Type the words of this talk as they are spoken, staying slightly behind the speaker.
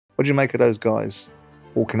What do you make of those guys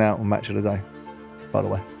walking out on Match of the Day, by the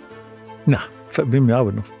way? Nah, if it had been me, I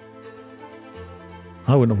wouldn't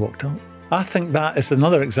have walked out. I think that is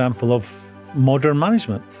another example of modern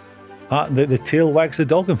management. The tail wags the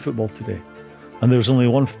dog in football today. And there's only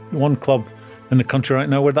one club in the country right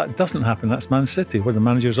now where that doesn't happen. That's Man City, where the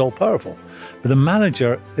manager is all powerful. But the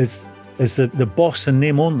manager is the boss in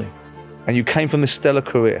name only. And you came from this stellar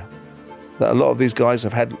career that a lot of these guys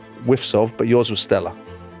have had whiffs of, but yours was stellar.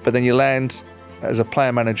 But then you land as a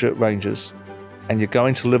player manager at Rangers and you go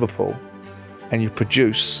into Liverpool and you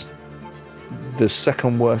produce the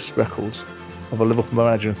second worst records of a Liverpool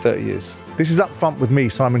manager in 30 years. This is Up Front with me,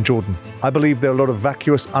 Simon Jordan. I believe there are a lot of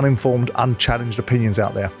vacuous, uninformed, unchallenged opinions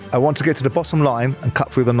out there. I want to get to the bottom line and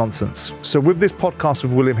cut through the nonsense. So with this podcast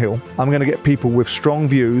with William Hill, I'm going to get people with strong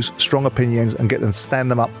views, strong opinions, and get them to stand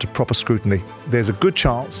them up to proper scrutiny. There's a good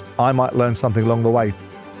chance I might learn something along the way,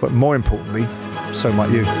 but more importantly, so might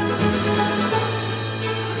you.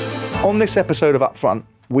 On this episode of Up Front,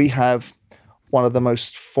 we have one of the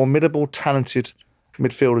most formidable, talented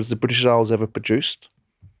midfielders the British Isles ever produced.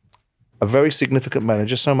 A very significant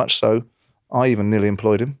manager, so much so, I even nearly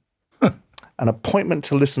employed him. An appointment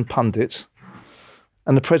to listen pundit,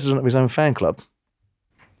 and the president of his own fan club,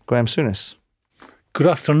 Graeme Souness. Good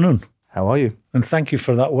afternoon. How are you? And thank you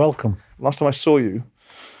for that welcome. Last time I saw you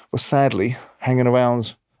was sadly hanging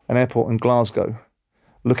around an airport in Glasgow,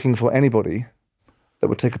 looking for anybody that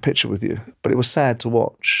would take a picture with you. But it was sad to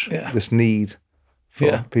watch this need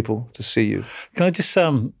for people to see you. Can I just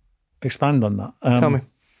expand on that? Tell me.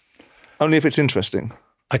 Only if it's interesting.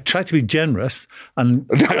 I try to be generous, and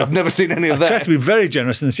I've never seen any of that. I try to be very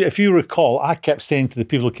generous. And if you recall, I kept saying to the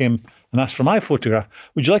people who came and asked for my photograph,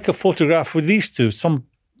 "Would you like a photograph with these two?"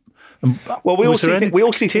 Well, we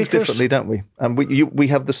all see things differently, don't we? And we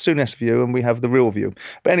have the Souness view and we have the real view.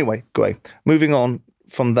 But anyway, great. Moving on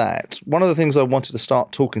from that, one of the things I wanted to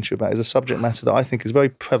start talking to you about is a subject matter that I think is very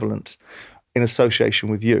prevalent in association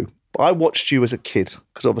with you. I watched you as a kid,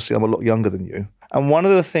 because obviously I'm a lot younger than you. And one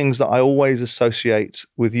of the things that I always associate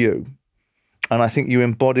with you, and I think you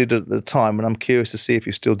embodied at the time, and I'm curious to see if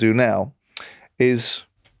you still do now, is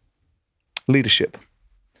leadership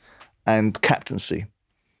and captaincy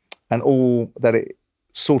and all that it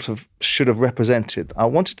sort of should have represented. I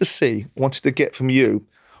wanted to get from you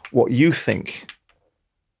what you think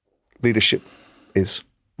leadership is.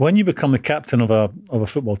 When you become the captain of a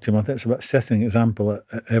football team, I think it's about setting an example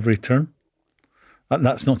at every turn. And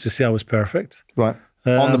that's not to say I was perfect. Right.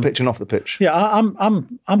 On the pitch and off the pitch. Yeah,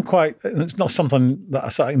 I'm quite. It's not something that I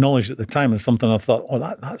sort of acknowledged at the time. It's something I thought,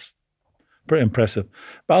 that's pretty impressive.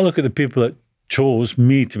 But I look at the people that chose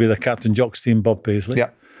me to be the captain, Jock's team, Bob Paisley.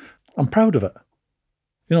 Yeah. I'm proud of it.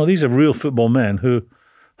 You know, these are real football men who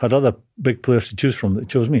had other big players to choose from that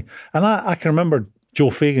chose me. And I can remember Joe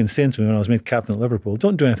Fagan saying to me when I was made captain at Liverpool,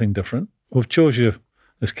 "Don't do anything different. We've chose you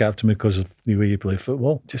as captain because of the way you play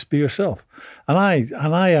football. Just be yourself." And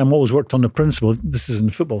I am always worked on the principle, this is in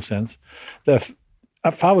the football sense, that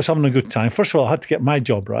if I was having a good time, first of all, I had to get my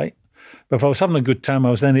job right. But if I was having a good time, I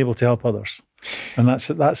was then able to help others. And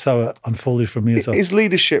that's how it unfolded for me as well. Is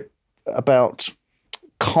leadership about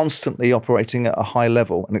constantly operating at a high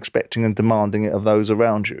level and expecting and demanding it of those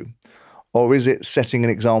around you? Or is it setting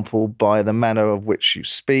an example by the manner of which you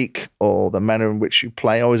speak or the manner in which you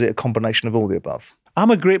play? Or is it a combination of all the above?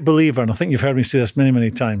 I'm a great believer, and I think you've heard me say this many,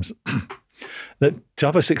 many times, that to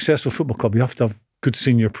have a successful football club, you have to have good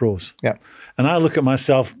senior pros. Yeah. And I look at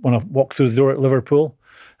myself when I walked through the door at Liverpool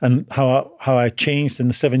and how I changed in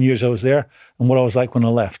the 7 years I was there and what I was like when I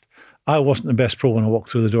left. I wasn't the best pro when I walked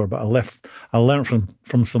through the door, but I learned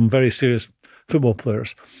from some very serious football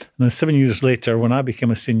players. And then 7 years later, when I became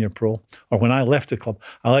a senior pro, or when I left the club,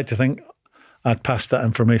 I like to think I'd passed that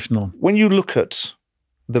information on. When you look at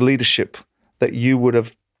the leadership that you would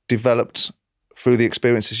have developed through the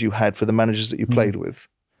experiences you had for the managers that you played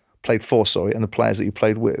for, and the players that you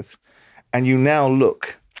played with, and you now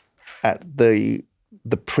look at the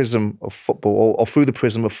prism of football, or through the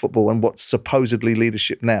prism of football and what's supposedly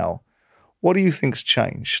leadership now, what do you think's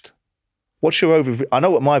changed? What's your overview? I know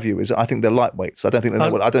what my view is. I think they're lightweights. I don't think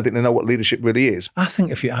they know what leadership really is. I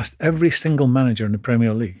think if you asked every single manager in the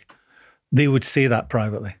Premier League, they would say that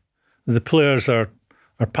privately. The players are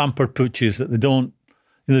pampered pooches, that they don't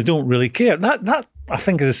really care. That I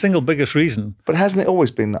think is the single biggest reason. But hasn't it always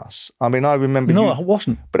been thus? I mean, I remember. No, it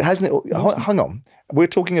wasn't. But hasn't it? Hang on. We're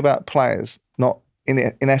talking about players, not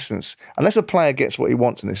in essence. Unless a player gets what he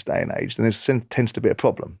wants in this day and age, then there tends to be a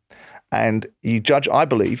problem. And you judge, I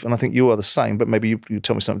believe, and I think you are the same, but maybe you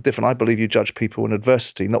tell me something different. I believe you judge people in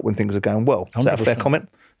adversity, not when things are going well. Is that a fair comment?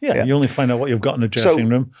 Yeah, you only find out what you've got in the dressing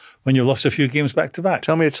room when you've lost a few games back to back.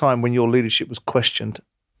 Tell me a time when your leadership was questioned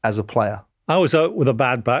as a player. I was out with a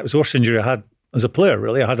bad back. It was the worst injury I had as a player,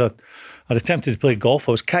 really. I'd attempted to play golf.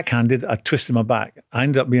 I was cack-handed. I twisted my back. I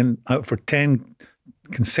ended up being out for 10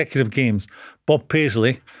 consecutive games. Bob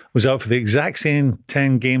Paisley was out for the exact same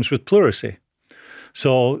 10 games with pleurisy.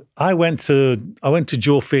 So I went to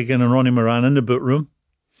Joe Fagan and Ronnie Moran in the boot room,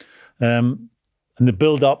 and the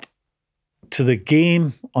build-up to the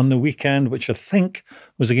game on the weekend, which I think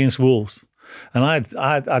was against Wolves. And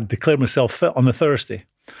I'd declared myself fit on the Thursday.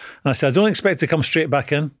 And I said, I don't expect to come straight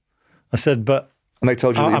back in. I said, but and they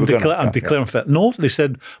told you I'm declaring fit. No, they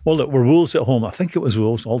said, well, look, we're Wolves at home. I think it was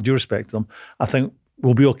Wolves, all due respect to them. I think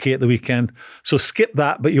we'll be okay at the weekend. So skip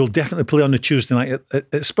that, but you'll definitely play on the Tuesday night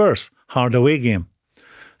at Spurs, hard away game.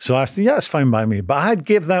 So I said, yeah, it's fine by me. But I had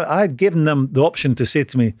given them the option to say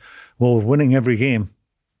to me, well, we're winning every game.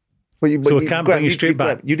 So we can't bring you straight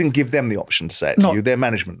back. You didn't give them the option to say it to you. They're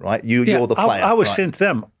management, right? You're the player. I was saying to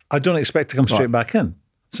them, I don't expect to come straight back in.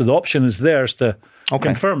 So the option is theirs to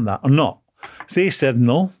confirm that or not. So they said,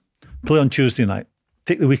 no, play on Tuesday night.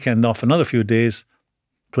 Take the weekend off, another few days,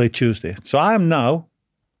 play Tuesday. So I am now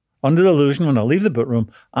under the illusion when I leave the boot room,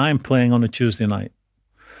 I'm playing on a Tuesday night.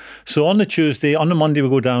 So on the Monday we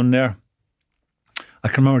go down there. I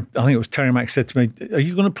can remember, I think it was Terry Mack said to me, are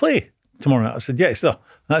you going to play tomorrow night? I said, yes. No,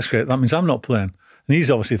 that's great. That means I'm not playing. And he's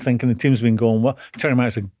obviously thinking the team's been going well. Terry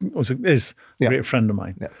Mack is a great friend of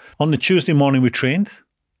mine. Yeah. On the Tuesday morning we trained,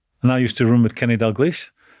 and I used to room with Kenny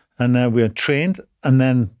Dalglish, and we had trained, and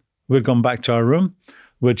then we'd gone back to our room,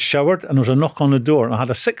 we'd showered, and there was a knock on the door, and I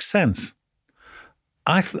had a sixth sense.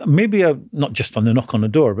 Not just on the knock on the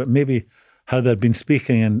door, but maybe how they'd been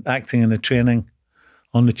speaking and acting in the training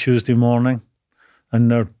on the Tuesday morning,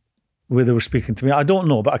 and the way they were speaking to me. I don't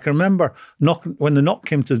know, but I can remember when the knock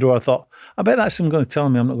came to the door, I thought, I bet that's them going to tell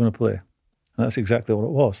me I'm not going to play. And that's exactly what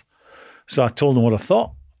it was. So I told them what I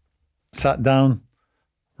thought, sat down,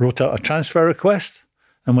 wrote out a transfer request,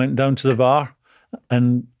 and went down to the bar.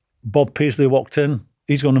 And Bob Paisley walked in.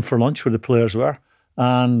 He's gone in for lunch where the players were.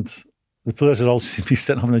 And the players had all been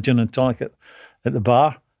sitting having a gin and tonic at the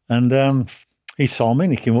bar. And he saw me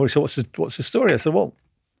and he came over. He said, what's the story? I said, well,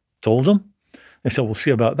 told him. He said, we'll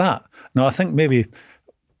see about that. Now, I think maybe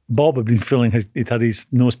Bob had been feeling he'd had his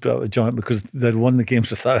nose put out of joint because they'd won the games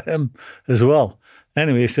without him as well.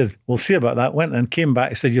 Anyway, he said, we'll see about that. Went and came back.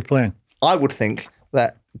 He said, you're playing. I would think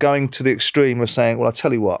that going to the extreme of saying, well, I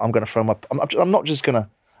tell you what, I'm going to throw I'm not just going to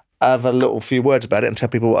have a little few words about it and tell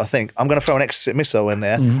people what I think. I'm going to throw an exit missile in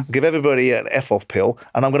there, give everybody an F-off pill,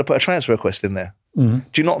 and I'm going to put a transfer request in there. Mm-hmm.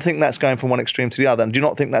 Do you not think that's going from one extreme to the other? And do you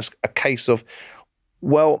not think that's a case of,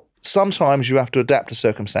 well, sometimes you have to adapt to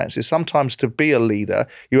circumstances. Sometimes to be a leader,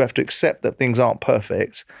 you have to accept that things aren't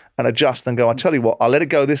perfect and adjust and go, I tell you what, I'll let it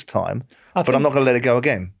go this time, but I'm not going to let it go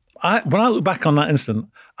again. When I look back on that incident,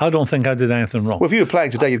 I don't think I did anything wrong. Well, if you were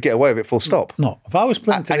playing today, you'd get away with it full stop. No, if I was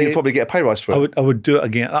playing today... And you'd probably get a pay rise for it. I would do it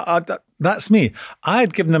again. That's me. I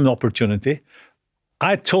had given them the opportunity.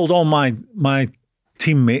 I had told all my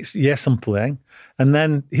teammates, yes, I'm playing. And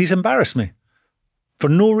then he's embarrassed me. For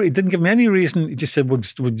no reason, he didn't give me any reason. He just said, we'll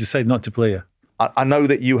decide not to play you. I know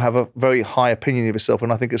that you have a very high opinion of yourself,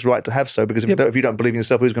 and I think it's right to have so, because if you don't believe in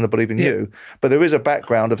yourself, who's going to believe in you? But there is a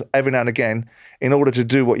background of every now and again, in order to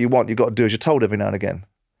do what you want, you've got to do as you're told every now and again.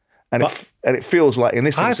 And it feels like in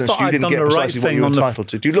this instance, you didn't get precisely what you were entitled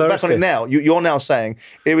to. Do you look back on it now? You're now saying,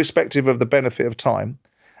 irrespective of the benefit of time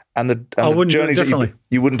and the journeys that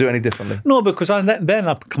you wouldn't do any differently? No, because then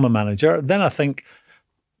I become a manager. Then I think,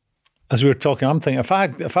 as we were talking, I'm thinking,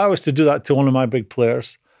 if I was to do that to one of my big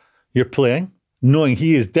players, you're playing, knowing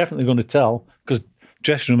he is definitely going to tell, because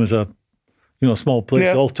dressing room is a small place,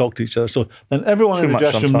 they all talk to each other. So then everyone in the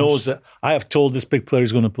dressing room knows that I have told this big player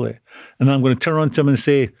he's going to play. And then I'm going to turn around to him and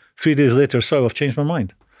say 3 days later, sorry, I've changed my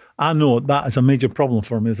mind. I know that is a major problem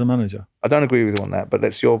for me as a manager. I don't agree with you on that, but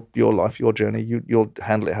that's your life, your journey. You'll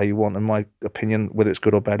handle it how you want. And my opinion, whether it's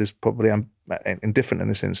good or bad, is probably indifferent in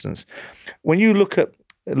this instance. When you look at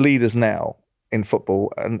leaders now in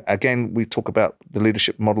football, and again, we talk about the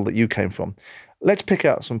leadership model that you came from. Let's pick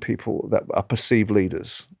out some people that are perceived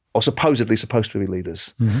leaders, or supposedly supposed to be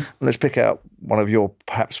leaders. Mm-hmm. And let's pick out one of your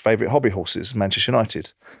perhaps favourite hobby horses, Manchester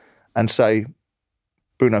United, and say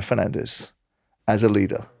Bruno Fernandes as a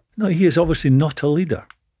leader. No, he is obviously not a leader.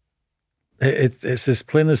 It's as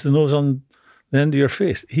plain as the nose on the end of your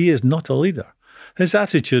face. He is not a leader. His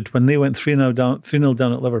attitude when they went 3-0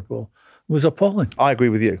 down at Liverpool was appalling. I agree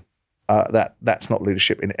with you. that's not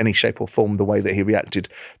leadership in any shape or form. The way that he reacted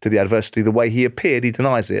to the adversity, the way he appeared, he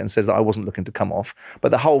denies it and says that I wasn't looking to come off. But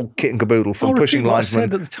the whole kit and caboodle from pushing linesmen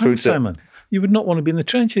said at the time, Simon, you would not want to be in the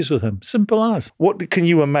trenches with him. Simple as. What can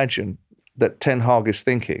you imagine that Ten Hag is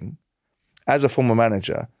thinking as a former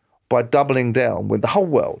manager by doubling down with the whole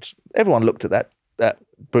world? Everyone looked at that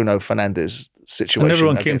Bruno Fernandes situation. And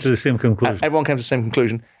everyone came to the same conclusion. Everyone came to the same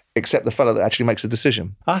conclusion, except the fellow that actually makes the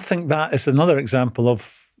decision. I think that is another example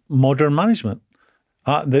of modern management.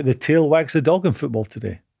 The tail wags the dog in football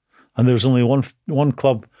today. And there's only one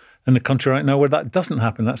club in the country right now where that doesn't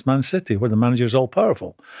happen. That's Man City, where the manager is all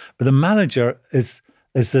powerful. But the manager is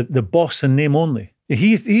the boss in name only.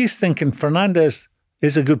 He's thinking Fernandes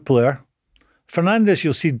is a good player. Fernandes,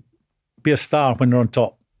 you'll see, be a star when they're on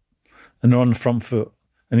top and they're on the front foot.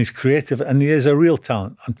 And he's creative, and he is a real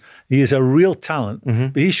talent. But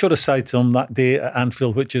he showed a side to him that day at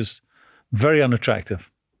Anfield, which is very unattractive.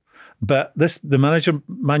 But the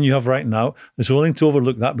man you have right now is willing to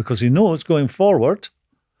overlook that because he knows going forward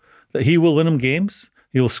that he will win him games,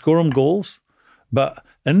 he will score him goals. But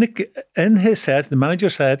in his head, the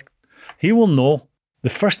manager's head, he will know the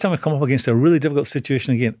first time I come up against a really difficult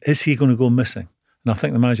situation again, is he going to go missing? And I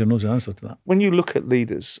think the manager knows the answer to that. When you look at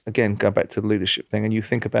leaders, again, go back to the leadership thing, and you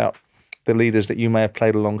think about the leaders that you may have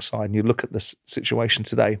played alongside, and you look at this situation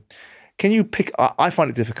today, can you pick? I find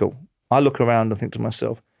it difficult. I look around and think to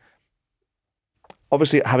myself,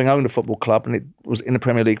 obviously having owned a football club, and it was in the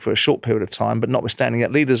Premier League for a short period of time, but notwithstanding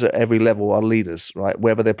it, leaders at every level are leaders, right?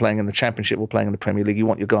 Whether they're playing in the Championship or playing in the Premier League, you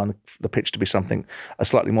want your guy on the pitch to be something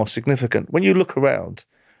slightly more significant. When you look around,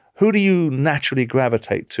 who do you naturally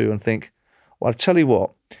gravitate to and think, well, I'll tell you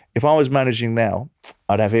what, if I was managing now,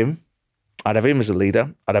 I'd have him as a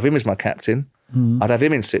leader, I'd have him as my captain, I'd have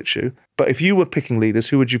him in situ. But if you were picking leaders,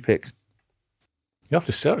 who would you pick? You have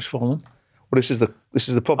to search for them. Well, this is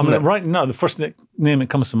the problem. I mean, right now, the first name that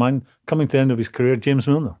comes to mind, coming to the end of his career, James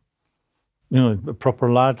Milner. You know, a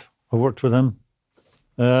proper lad. I worked with him.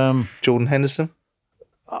 Jordan Henderson?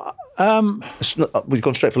 We've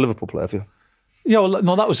gone straight for Liverpool player, have you? Yeah, well,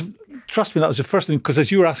 no, trust me, that was the first thing, because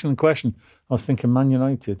as you were asking the question, I was thinking Man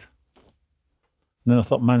United. And then I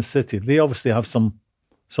thought Man City. They obviously have some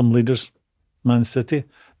leaders, Man City,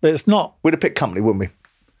 but it's not. We'd have picked Company, wouldn't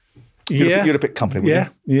we? You'd have picked Company,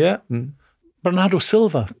 wouldn't you? Yeah. Bernardo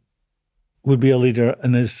Silva would be a leader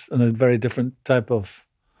in a very different type of.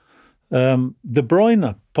 De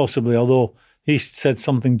Bruyne, possibly, although he said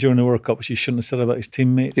something during the World Cup which he shouldn't have said about his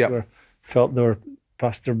teammates, or felt they were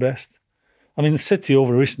past their best. I mean, City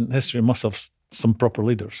over recent history must have some proper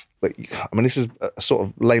leaders. I mean, this is a sort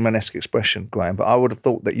of layman-esque expression, Graeme, but I would have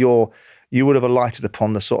thought that you would have alighted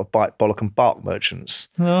upon the sort of bite, bollock and bark merchants.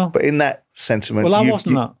 No. But in that sentiment... Well, I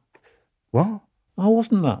wasn't that. What? I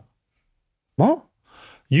wasn't that. What?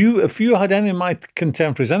 If you had any of my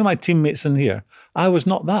contemporaries, any of my teammates in here, I was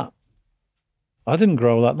not that. I didn't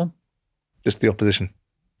growl at them. Just the opposition?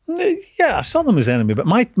 Yeah, I saw them as enemy, but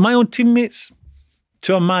my own teammates,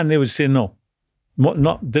 to a man, they would say no.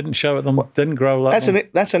 Didn't shout at them, didn't growl at them.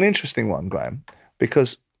 That's an interesting one, Graeme,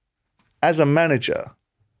 because as a manager,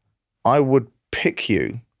 I would pick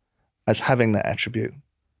you as having that attribute,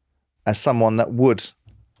 as someone that would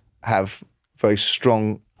have very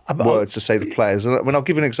strong words to say to players. And I'll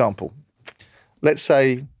give you an example. Let's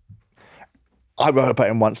say I wrote about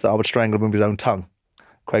him once that I would strangle him with his own tongue,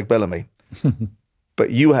 Craig Bellamy.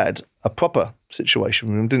 But you had a proper situation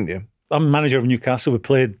with him, didn't you? I'm manager of Newcastle. We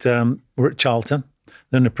played, we're at Charlton.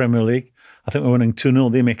 They're in the Premier League. I think we're winning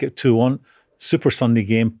 2-0. They make it 2-1. Super Sunday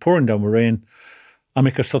game, pouring down with rain. I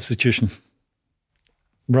make a substitution.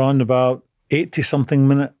 Round about 80-something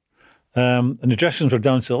minute. And the dressing rooms are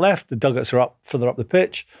down to the left. The dugouts are further up the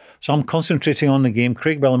pitch. So I'm concentrating on the game.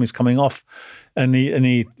 Craig Bellamy's coming off. And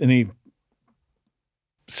he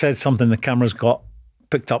said something the cameras got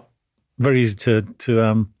picked up. Very easy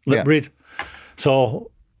to lip read.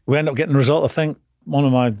 So we end up getting the result. I think one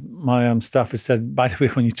of my staff had said, by the way,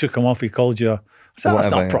 when you took him off, he called you. I said,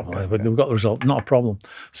 that's not a problem. But we've got the result. Not a problem.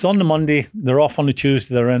 So on the Monday, they're off. On the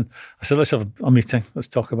Tuesday, they're in. I said, let's have a meeting. Let's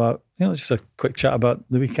talk about, just a quick chat about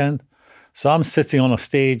the weekend. So I'm sitting on a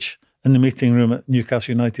stage in the meeting room at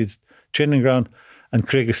Newcastle United's training ground, and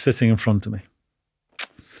Craig is sitting in front of me.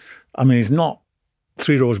 I mean, he's not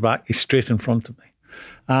 3 rows back. He's straight in front of me.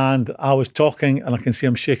 And I was talking, and I can see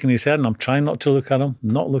him shaking his head, and I'm trying not to look at him,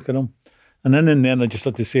 And then in the end, I just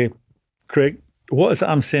had to say, Craig, what is it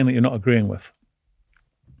I'm saying that you're not agreeing with?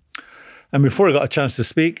 And before I got a chance to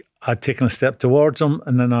speak, I'd taken a step towards him,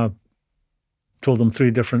 and then I told him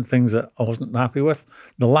 3 different things that I wasn't happy with.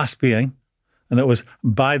 The last being, and it was,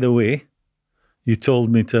 by the way, you told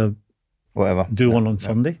me to do one on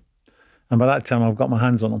Sunday. And by that time, I've got my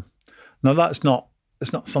hands on them. Now, it's not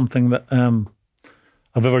something that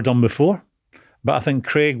I've ever done before. But I think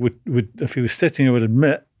Craig would if he was sitting here, would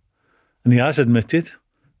admit, and he has admitted,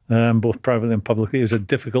 both privately and publicly, he was a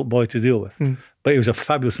difficult boy to deal with. But he was a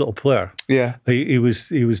fabulous little player. Yeah, he was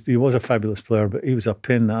a fabulous player, but he was a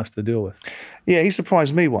pain in the ass to deal with. Yeah, he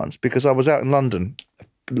surprised me once because I was out in London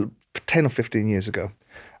 10 or 15 years ago,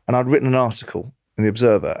 and I'd written an article in the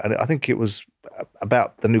Observer, and I think it was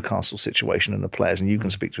about the Newcastle situation and the players, and you can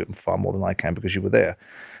speak to it far more than I can because you were there.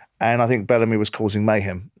 And I think Bellamy was causing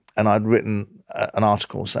mayhem, and I'd written an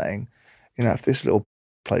article saying, if this little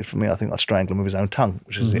played for me, I think I'd strangle him with his own tongue,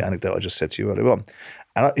 which is the anecdote I just said to you earlier on.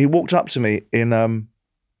 And he walked up to me in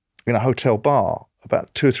a hotel bar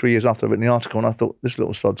about 2 or 3 years after I'd written the article, and I thought, this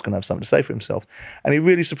little sod's going to have something to say for himself. And he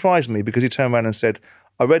really surprised me because he turned around and said,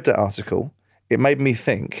 I read that article, it made me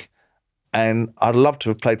think, and I'd love to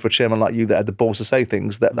have played for a chairman like you that had the balls to say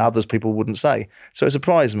things that others people wouldn't say. So it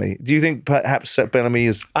surprised me. Do you think perhaps Bellamy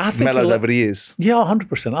is mellowed over the years? Yeah,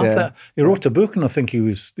 100%. I thought he wrote a book, and I think he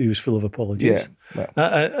was full of apologies. Yeah.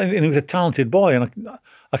 And he was a talented boy, and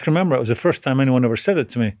I can remember it was the first time anyone ever said it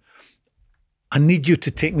to me. I need you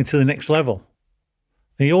to take me to the next level.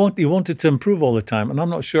 And he wanted to improve all the time, and I'm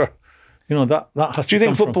not sure. That has to. Do you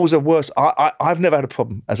think football's a worse? I've never had a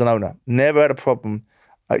problem as an owner. Never had a problem.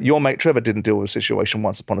 Your mate Trevor didn't deal with a situation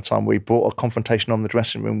once upon a time where he brought a confrontation on in the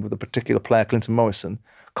dressing room with a particular player, Clinton Morrison,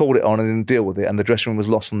 called it on and didn't deal with it, and the dressing room was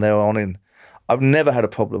lost from there on in. I've never had a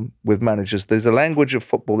problem with managers. There's a language of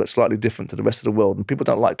football that's slightly different to the rest of the world, and people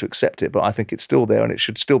don't like to accept it, but I think it's still there and it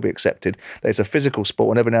should still be accepted. There's a physical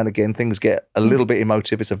sport, and every now and again things get a little bit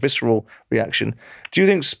emotive. It's a visceral reaction. Do you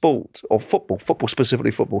think sport, or football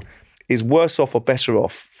specifically football, is worse off or better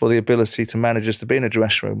off for the ability to managers to be in a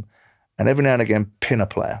dressing room and every now and again pin a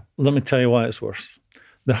player? Let me tell you why it's worse.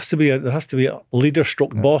 There has to be a leader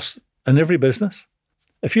stroke boss in every business.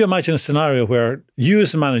 If you imagine a scenario where you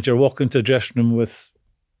as a manager walk into a dressing room with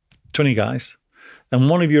 20 guys and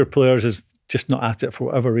one of your players is just not at it for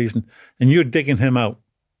whatever reason, and you're digging him out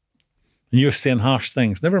and you're saying harsh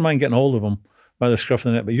things, never mind getting hold of him by the scruff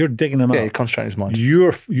of the neck, but you're digging him out. Yeah, you're concentrating his mind.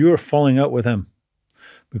 You're falling out with him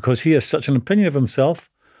because he has such an opinion of himself,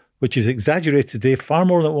 which is exaggerated today far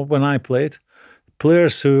more than when I played.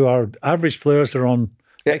 Players who are average players are on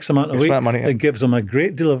X amount of weight. It gives them a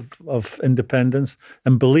great deal of independence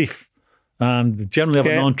and belief. And they generally have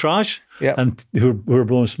an entourage and who are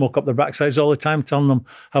blowing smoke up their backsides all the time, telling them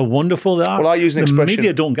how wonderful they are. Well, I use an expression. The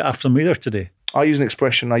media don't get after them either today. I use an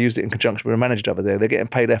expression, I used it in conjunction with a manager over there. They're getting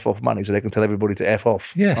paid F off money so they can tell everybody to F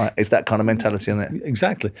off. Yes. Right? It's that kind of mentality, isn't it?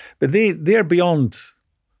 Exactly. But they're beyond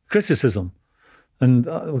criticism. And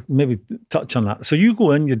maybe touch on that. So you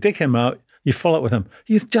go in, you dig him out, you fall out with him.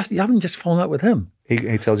 You haven't just fallen out with him. He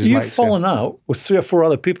tells his mates. You've fallen out with 3 or 4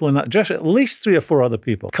 other people in that dress, at least 3 or 4 other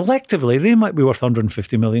people. Collectively, they might be worth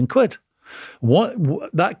 150 million quid.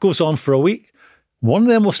 That goes on for a week. One of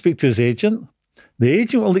them will speak to his agent. The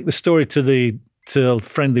agent will leak the story to the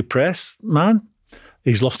friendly press man.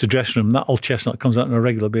 He's lost a dressing room. That old chestnut comes out on a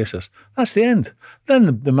regular basis. That's the end.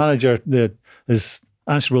 Then the manager is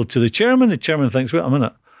answerable to the chairman. The chairman thinks, wait a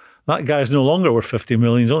minute, that guy's no longer worth 50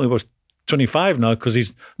 million. He's only worth 25 now because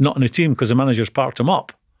he's not in the team because the manager's parked him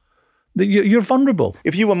up. You're vulnerable.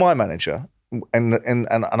 If you were my manager, and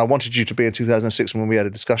I wanted you to be in 2006 when we had a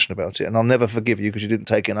discussion about it, and I'll never forgive you because you didn't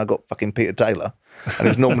take it, and I got fucking Peter Taylor and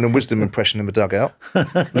his Norman and Wisdom impression in the dugout,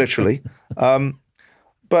 literally.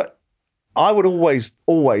 But I would always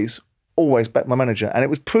back my manager, and it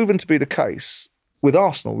was proven to be the case with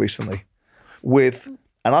Arsenal recently.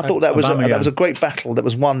 And I thought that was a great battle that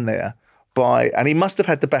was won there and he must have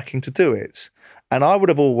had the backing to do it. And I would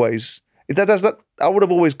have always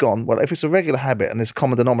gone, well, if it's a regular habit and there's a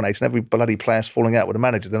common denominator and every bloody player's falling out with a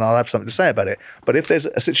manager, then I'll have something to say about it. But if there's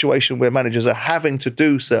a situation where managers are having to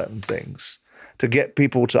do certain things to get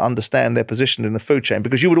people to understand their position in the food chain,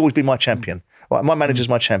 because you would always be my champion. Right? My manager's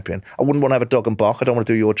my champion. I wouldn't want to have a dog and bark. I don't want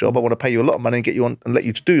to do your job. I want to pay you a lot of money and get you on and let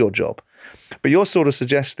you to do your job. But you're sort of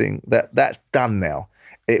suggesting that that's done now.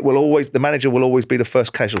 The manager will always be the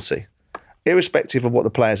first casualty, irrespective of what the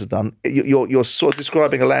players have done. You're sort of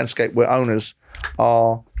describing a landscape where owners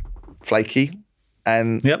are flaky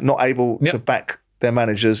and not able to back their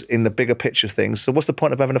managers in the bigger picture things. So what's the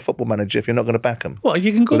point of having a football manager if you're not going to back them? Well,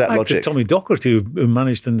 you can go back to Tommy Docherty, who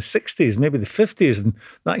managed in the 60s, maybe the 50s, and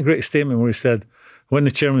that great statement where he said, when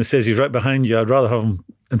the chairman says he's right behind you, I'd rather have him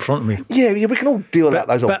in front of me. Yeah, we can all deal with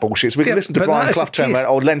those old bullshits. We can listen to Brian Clough turn around,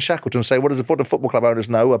 or Len Shackleton and say, what does the football club owners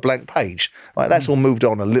know? A blank page. Right, that's all moved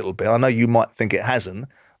on a little bit. I know you might think it hasn't,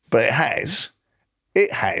 but it has.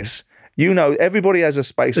 It has. Everybody has a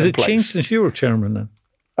space and place. Has it changed since you were chairman then?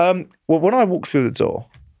 Well, when I walked through the door,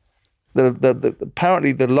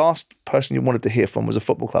 apparently the last person you wanted to hear from was a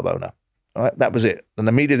football club owner. Right? That was it. And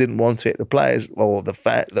the media didn't want it. The players, or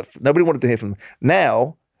nobody wanted to hear from them.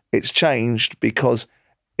 Now it's changed because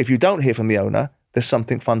if you don't hear from the owner, there's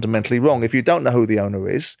something fundamentally wrong. If you don't know who the owner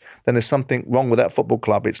is, then there's something wrong with that football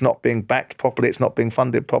club. It's not being backed properly. It's not being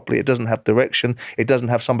funded properly. It doesn't have direction. It doesn't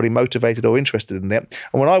have somebody motivated or interested in it.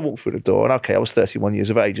 And when I walked through the door, and okay, I was 31 years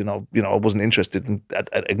of age, and I wasn't interested in at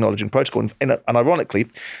acknowledging protocol. And ironically,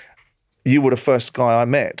 you were the first guy I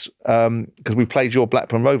met because we played your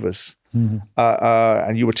Blackburn Rovers,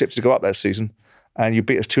 and you were tipped to go up that season, and you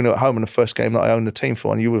beat us 2-0 at home in the first game that I owned the team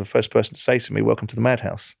for, and you were the first person to say to me, "Welcome to the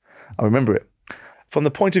madhouse." I remember it. From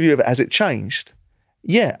the point of view of it, has it changed?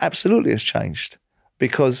 Yeah, absolutely it's changed.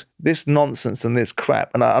 Because this nonsense and this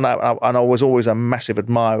crap, and I was always a massive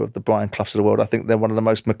admirer of the Brian Cloughs of the world. I think they're one of the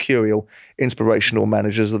most mercurial, inspirational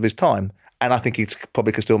managers of his time. And I think he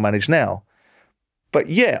probably could still manage now. But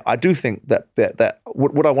yeah, I do think that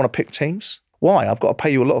would I want to pick teams? Why? I've got to pay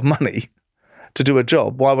you a lot of money to do a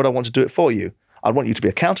job. Why would I want to do it for you? I'd want you to be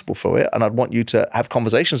accountable for it, and I'd want you to have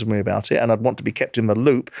conversations with me about it, and I'd want to be kept in the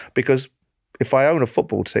loop, because if I own a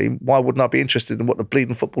football team, why wouldn't I be interested in what the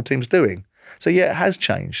bleeding football team's doing? So yeah, it has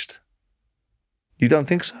changed. You don't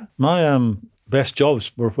think so? My best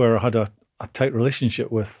jobs were where I had a tight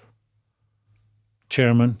relationship with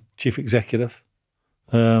chairman, chief executive.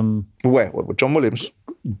 Where? With John Williams?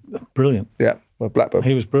 Brilliant. Yeah, with Blackburn.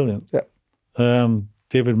 He was brilliant. Yeah.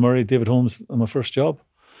 David Murray, David Holmes, my first job.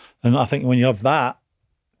 And I think when you have that,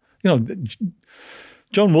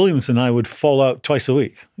 John Williams and I would fall out twice a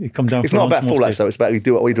week. He'd come down. It's not about fallouts though. It's about you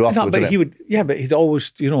do what we do afterwards. No, but he would. Yeah, but he'd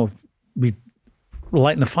always, be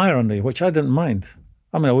lighting a fire under you, which I didn't mind.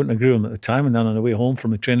 I mean, I wouldn't agree with him at the time. And then on the way home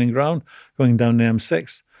from the training ground, going down the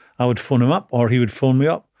M6, I would phone him up, or he would phone me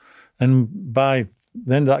up, and by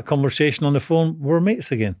the end of that conversation on the phone, we were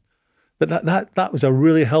mates again. But that was a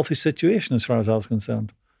really healthy situation as far as I was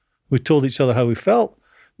concerned. We told each other how we felt.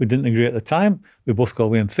 We didn't agree at the time. We both got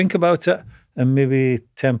away and think about it, and maybe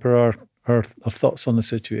temper our thoughts on the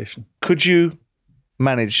situation. Could you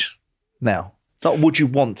manage now? Not would you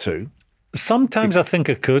want to? Sometimes I think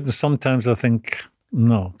I could, and sometimes I think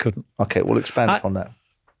no, couldn't. Okay, we'll expand upon that.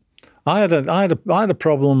 I had a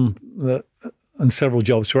problem in several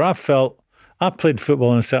jobs where I felt I played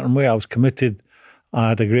football in a certain way. I was committed. I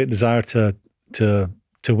had a great desire to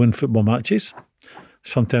win football matches.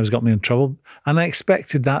 Sometimes got me in trouble, and I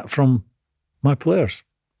expected that from my players.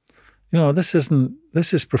 This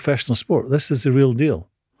is professional sport. This is the real deal.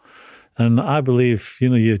 And I believe,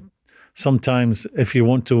 you sometimes if you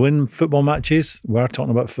want to win football matches, we're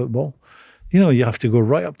talking about football, you have to go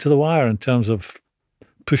right up to the wire in terms of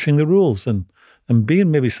pushing the rules and being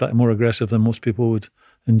maybe slightly more aggressive than most people would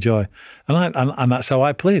enjoy. And that's how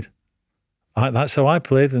I played. That's how I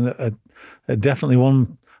played, and it definitely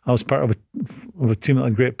won. I was part of a team that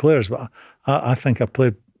had great players, but I think I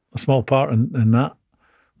played a small part in that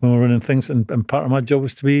when we were running things, and part of my job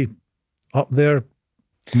was to be up there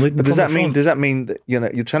leading. But does that mean that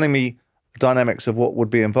you're telling me the dynamics of what would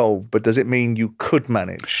be involved, but does it mean you could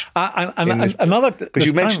manage?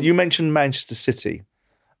 Because you mentioned Manchester City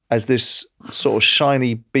as this sort of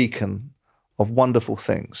shiny beacon of wonderful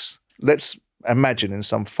things. Let's imagine in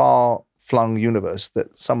some far-flung universe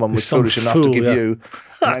that someone was foolish enough to give you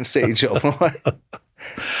a Man City job. Right?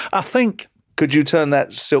 I think. Could you turn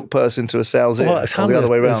that silk purse into a sow's ear, or the other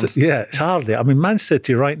way around? It's hardly. I mean, Man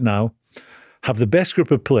City right now have the best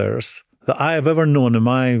group of players that I have ever known in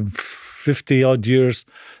my 50-odd years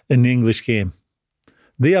in the English game.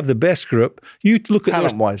 They have the best group. You look at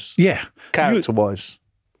talent-wise, yeah, character-wise.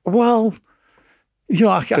 Well,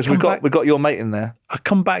 because we got your mate in there. I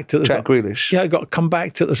come back to Jack Grealish. Yeah, I got to come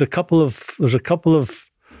back to. There's a couple of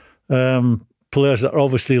players that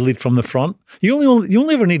obviously lead from the front. You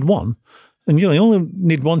only ever need one. And you only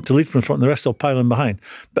need one to lead from the front, and the rest will pile in behind.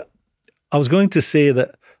 But I was going to say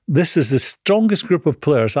that this is the strongest group of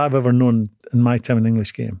players I've ever known in my time in the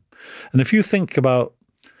English game. And if you think about,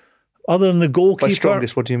 other than the goalkeeper, by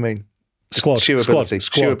strongest, what do you mean? Squad, sheer ability,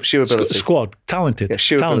 sheer ability, squad, talented,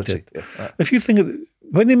 sheer talented. Ability. Yeah, right. If you think of,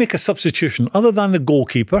 when they make a substitution, other than the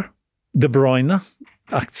goalkeeper, De Bruyne,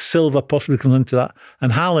 Silva possibly comes into that,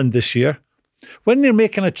 and Haaland this year. When they're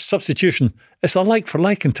making a substitution, it's a like for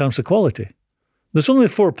like in terms of quality. There's only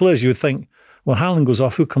 4 players you would think, well, Haaland goes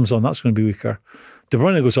off, who comes on? That's going to be weaker. De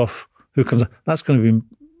Bruyne goes off, who comes on? That's going to be a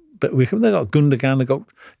bit weaker. They got Gundogan,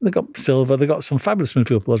 they got Silva, they got some fabulous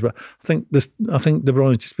midfield players, but I think De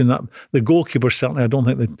Bruyne's just been that. The goalkeeper certainly, I don't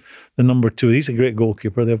think the number 2. He's a great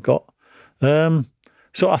goalkeeper. They've got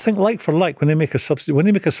So I think like for like, when they make a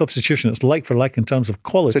substitution, it's like for like in terms of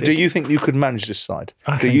quality. So do you think you could manage this side?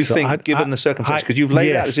 I do think you so. think, given the circumstances, because you've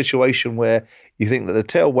laid out a situation where you think that the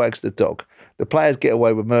tail wags the dog, the players get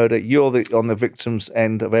away with murder, you're on the victim's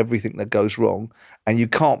end of everything that goes wrong, and you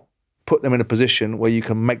can't put them in a position where you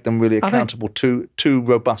can make them really accountable too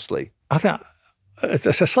robustly? I think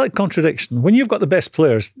it's a slight contradiction. When you've got the best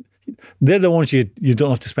players, they're the ones you don't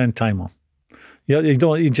have to spend time on.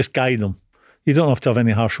 You just guide them. You don't have to have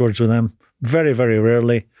any harsh words with them. Very, very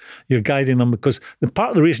rarely. You're guiding them because part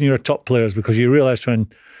of the reason you're a top player is because you realise when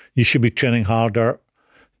you should be training harder.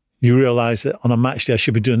 You realise that on a match day I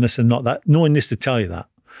should be doing this and not that. No one needs to tell you that.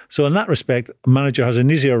 So in that respect, a manager has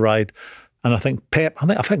an easier ride. And I think I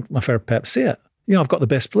think I've heard Pep say it. I've got the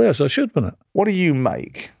best players, so I should win it. What do you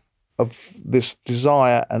make of this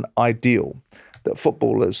desire and ideal that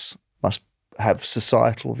footballers must have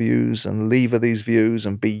societal views and lever these views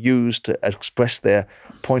and be used to express their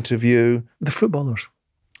point of view? The footballers.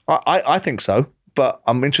 I think so, but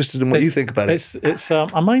I'm interested in what you think about it. It's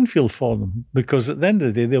a minefield for them because at the end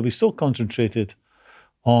of the day, they'll be still concentrated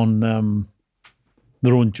on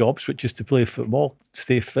their own jobs, which is to play football,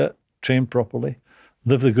 stay fit, train properly,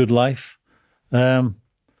 live the good life. And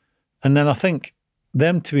then I think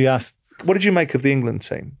them to be asked... What did you make of the England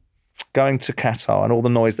team? Going to Qatar and all the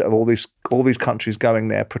noise that of all these countries going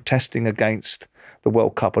there, protesting against the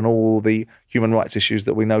World Cup and all the human rights issues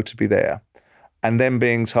that we know to be there, and then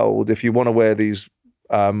being told if you want to wear these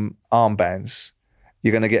armbands,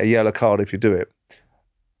 you're going to get a yellow card if you do it.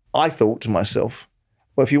 I thought to myself,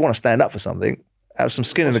 well, if you want to stand up for something, have some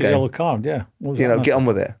skin in the game. Yellow card, yeah. Get on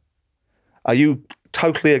with it. Are you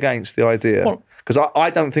totally against the idea? Because I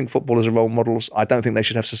don't think footballers are role models. I don't think they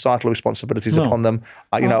should have societal responsibilities upon them.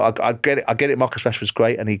 I get it. I get it. Marcus Rashford's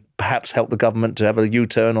great, and he perhaps helped the government to have a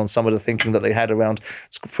U-turn on some of the thinking that they had around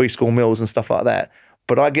free school meals and stuff like that.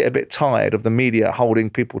 But I get a bit tired of the media holding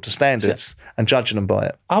people to standards and judging them by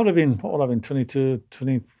it. I would have been, 22,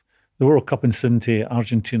 20, the World Cup in 78,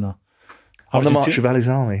 Argentina. On the March of Ali's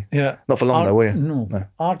army. Yeah. Not for long though, were you? No.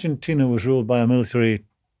 Argentina was ruled by a military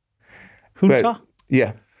junta. Right.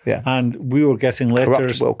 Yeah. Yeah. And we were getting letters.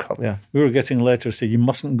 Corrupt World Cup, yeah. We were getting letters saying, you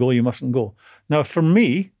mustn't go, you mustn't go. Now, for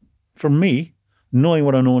me, knowing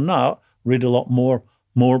what I know now, read a lot more,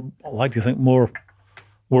 I like to think more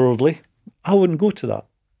worldly, I wouldn't go to that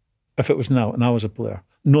if it was now and I was a player,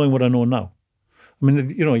 knowing what I know now. I mean,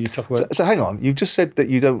 you talk about... So hang on, you just said that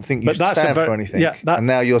you don't think you should stand for anything. Yeah, and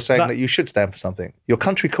now you're saying that you should stand for something. Your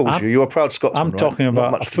country calls you, you're a proud Scotsman, I'm talking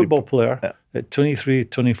about a football player at 23,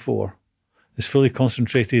 24 is fully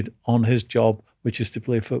concentrated on his job, which is to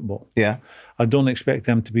play football. Yeah. I don't expect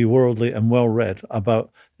them to be worldly and well-read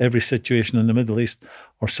about every situation in the Middle East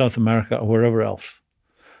or South America or wherever else.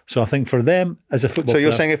 So I think for them as a football player... So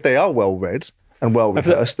you're saying if they are well-read and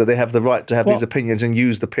well-rehearsed, that they have the right to have these opinions and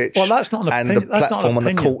use the pitch that's not an opinion, and the platform and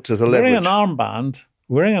the court as a leverage.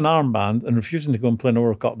 Wearing an armband and refusing to go and play in a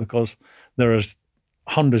World Cup because there is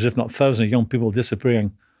hundreds, if not thousands, of young people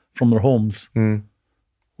disappearing from their homes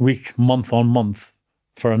week, month on month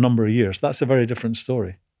for a number of years. That's a very different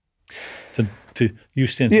story to you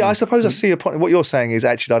staying. Yeah, I suppose I see your point. What you're saying is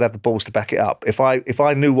actually I'd have the balls to back it up. If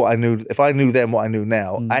I knew what I knew, if I knew then what I knew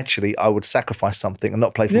now, actually I would sacrifice something and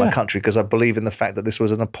not play for my country because I believe in the fact that this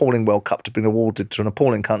was an appalling World Cup to be awarded to an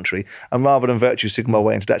appalling country, and rather than virtue sigma my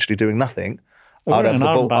way into actually doing nothing, I'd have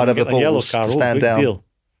the balls to stand down. Deal.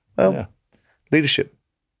 Well, leadership,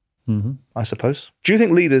 I suppose. Do you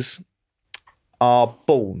think leaders are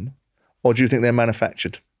born, or do you think they're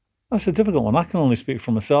manufactured? That's a difficult one. I can only speak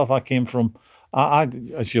for myself. I came from,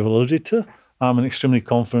 as you've alluded to, I'm an extremely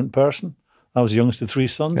confident person. I was the youngest of three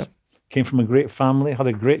sons. Yep. Came from a great family, had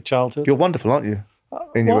a great childhood. You're wonderful, aren't you?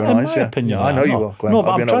 In your own eyes, my opinion, I know you are, Graeme. No,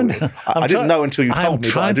 but I'm trying to... I didn't know until you told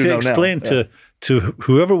me, but I do know now. I'm trying to explain to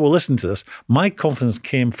whoever will listen to this, my confidence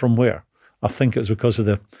came from where? I think it was because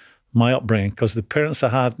of my upbringing, because of the parents I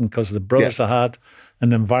had and because of the brothers I had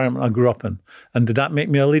and the environment I grew up in. And did that make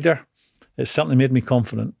me a leader? It certainly made me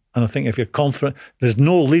confident. And I think if you're confident, there's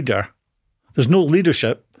no leadership.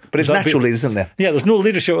 But it's natural leaders, isn't there? Yeah, there's no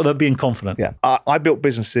leadership without being confident. Yeah, I built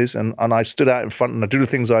businesses and I stood out in front and I do the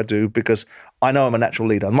things I do because I know I'm a natural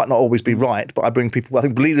leader. I might not always be right, but I bring people, I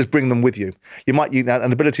think leaders bring them with you. You might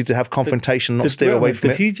an ability to have confrontation, not steer away from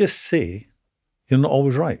it. Did he just say you're not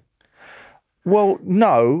always right? Well,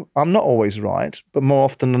 no, I'm not always right, but more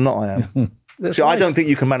often than not I am. See, I don't think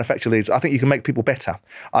you can manufacture leaders. I think you can make people better.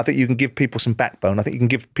 I think you can give people some backbone. I think you can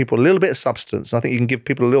give people a little bit of substance. I think you can give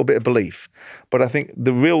people a little bit of belief. But I think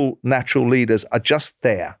the real natural leaders are just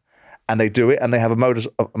there and they do it and they have a mode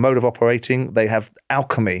of operating. They have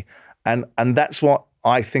alchemy. And that's what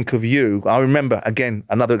I think of you. I remember, again,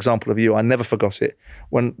 another example of you. I never forgot it.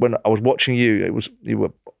 When I was watching you, you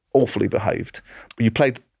were awfully behaved. You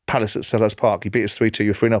played Palace at Selhurst Park. You beat us 3-2. You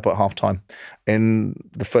were 3-0 at half-time. In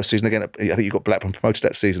the first season, again, I think you got Blackburn promoted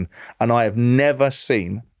that season. And I have never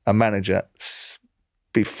seen a manager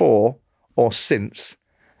before or since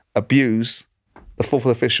abuse the fourth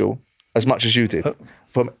official as much as you did.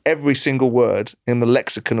 From every single word in the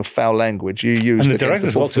lexicon of foul language you used. And the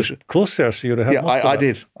director's box is close there, so you'd have heard most of I it.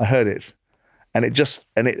 did. I heard it.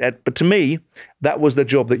 But to me, that was the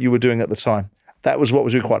job that you were doing at the time. That was what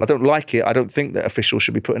was required. I don't like it. I don't think that officials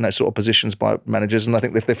should be put in that sort of positions by managers. And I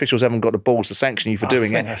think if the officials haven't got the balls to sanction you for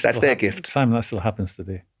doing it, that's their gift. Simon, that still happens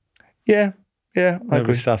today. Yeah, I Every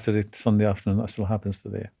agree. Saturday, Sunday afternoon, that still happens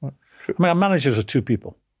today. I mean, managers are two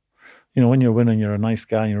people. You know, when you're winning, you're a nice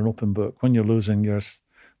guy, you're an open book. When you're losing, you're a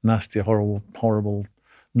nasty, horrible,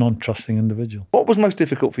 non-trusting individual. What was most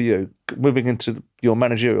difficult for you, moving into your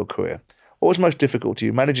managerial career? What was most difficult to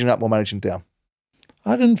you, managing up or managing down?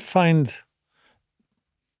 I didn't find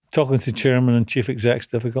talking to chairman and chief execs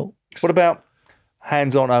difficult. What about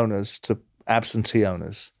hands-on owners to absentee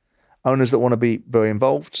owners? Owners that want to be very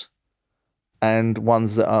involved and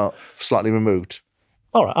ones that are slightly removed.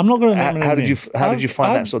 All right, I'm not going to name How did you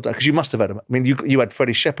find that sort of? Because you must have had them. I mean, you had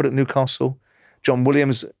Freddie Shepherd at Newcastle, John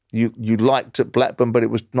Williams. You liked at Blackburn, but it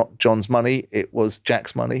was not John's money; it was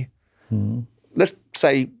Jack's money. Let's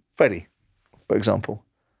say Freddie, for example,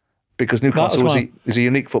 because Newcastle is a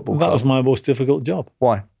unique football club. That was my most difficult job.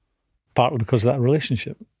 Why? Partly because of that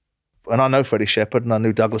relationship. And I know Freddie Shepherd, and I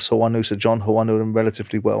knew Douglas Hall, I knew Sir John Hall, I knew them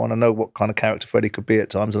relatively well, and I know what kind of character Freddie could be at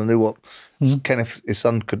times, and I knew what Kenneth, his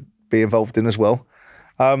son, could be involved in as well.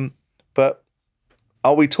 But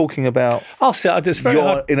are we talking about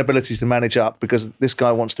your inabilities to manage up because this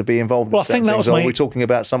guy wants to be involved in certain things? Or are we talking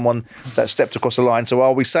about someone that stepped across the line? So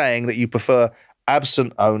are we saying that you prefer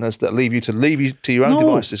absent owners that leave you to your own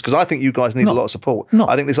devices? Because I think you guys need a lot of support. No.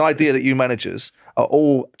 I think this idea that you managers are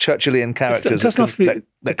all Churchillian characters. It doesn't have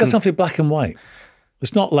to be black and white.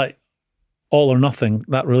 It's not like all or nothing,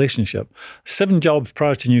 that relationship. 7 jobs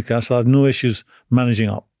prior to Newcastle, I had no issues managing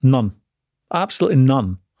up. None. Absolutely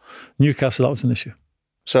none. Newcastle, that was an issue.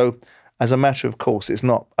 So, as a matter of course, it's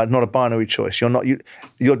not a binary choice. You're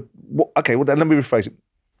okay. Well, let me rephrase it.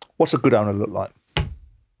 What's a good owner look like?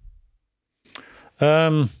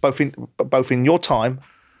 Both in your time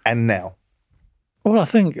and now. Well, I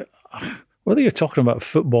think whether you're talking about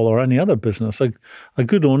football or any other business, a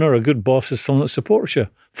good owner, a good boss is someone that supports you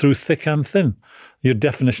through thick and thin. Your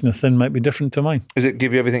definition of thin might be different to mine. Does it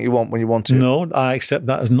give you everything you want when you want to? No, I accept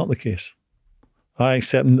that is not the case. I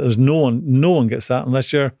accept there's no one gets that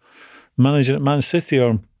unless you're managing at Man City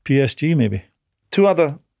or PSG maybe. 2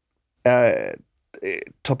 other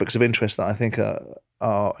topics of interest that I think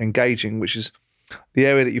are engaging, which is the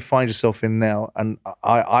area that you find yourself in now. And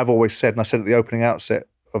I've always said, and I said at the opening outset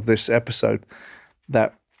of this episode,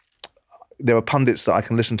 that there are pundits that I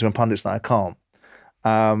can listen to and pundits that I can't.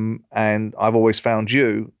 And I've always found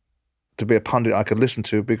you to be a pundit I could listen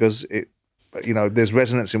to because there's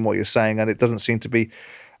resonance in what you're saying, and it doesn't seem to be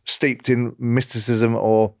steeped in mysticism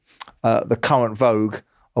or the current vogue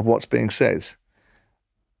of what's being said.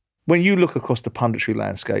 When you look across the punditry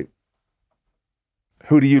landscape,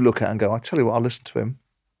 who do you look at and go, I tell you what, I'll listen to him?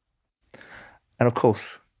 And of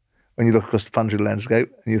course, when you look across the punditry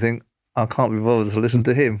landscape and you think, I can't be bothered to listen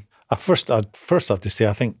to him. First, I'd have to say,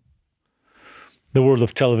 I think the world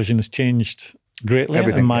of television has changed greatly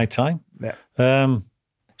in my time. Yeah.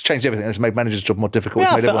 It's changed everything. It's made managers' job more difficult.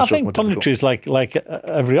 Yeah, I think punditry is like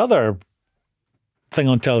every other thing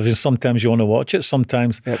on television. Sometimes you want to watch it.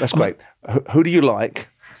 Sometimes... Yeah, that's great. Who do you like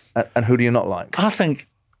and who do you not like? I think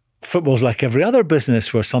football's like every other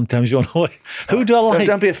business where sometimes you want to watch. Who do I like?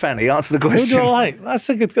 Don't be a fanny. Answer the question. Who do I like? That's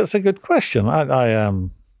a good question. I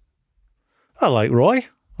like Roy.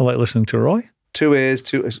 I like listening to Roy. 2 ears,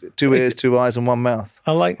 2 eyes, and 1 mouth.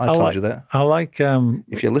 I told you that. I like.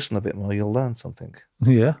 If you listen a bit more, you'll learn something.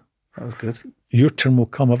 Yeah, that was good. Your turn will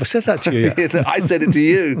come. Have I said that to you yet? I said it to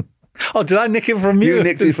you. Oh, did I nick it from you? You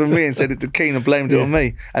nicked it from me and said it to Keane and blamed it on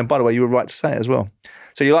me. And by the way, you were right to say it as well.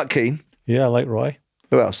 So you like Keane? Yeah, I like Roy.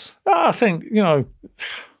 Who else? I think the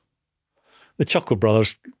Chuckle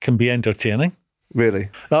Brothers can be entertaining. Really?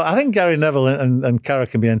 No, I think Gary Neville and Cara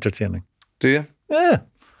can be entertaining. Do you? Yeah.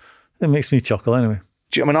 It makes me chuckle anyway.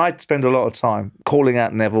 I mean, I spend a lot of time calling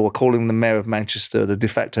out Neville or calling the Mayor of Manchester, the de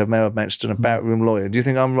facto Mayor of Manchester, and a barrack room lawyer. Do you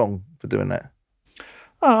think I'm wrong for doing that?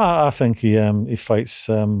 I think he fights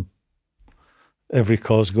every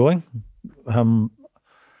cause going.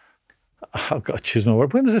 I've got to choose my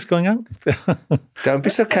word. When is this going out? Don't be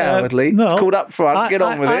so cowardly. No, it's called Up Front. Get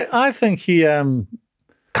on with it. I think he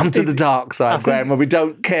come to the dark side, Graeme, where we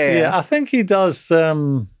don't care. Yeah, I think he does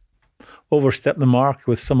overstep the mark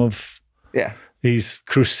with some of these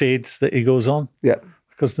crusades that he goes on. Yeah.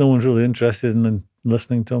 Because no one's really interested in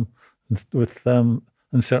listening to him with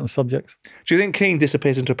in certain subjects. Do you think Keane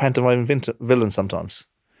disappears into a pantomime villain sometimes?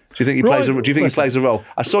 Do you think he plays? He plays a role?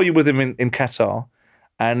 I saw you with him in Qatar,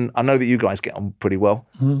 and I know that you guys get on pretty well.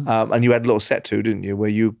 And you had a little set to, didn't you, where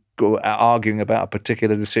you go out arguing about a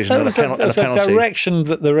particular decision and a penalty. It was a direction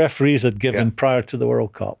that the referees had given prior to the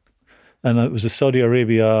World Cup, and it was a Saudi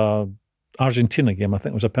Arabia Argentina game. I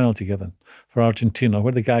think it was a penalty given for Argentina,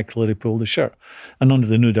 where the guy clearly pulled the shirt, and under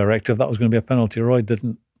the new directive, that was going to be a penalty. Roy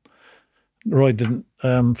didn't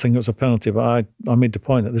think it was a penalty, but I made the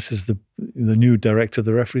point that this is the new directive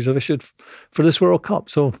the referees have issued for this World Cup.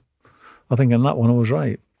 So I think in that one I was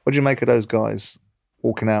right. What do you make of those guys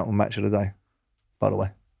walking out on Match of the Day, by the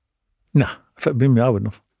way? Nah, if it had been me, I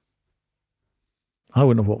wouldn't have. I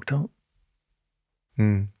wouldn't have walked out.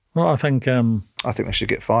 Well, I think they should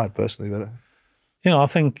get fired personally, but I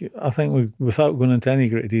think we, without going into any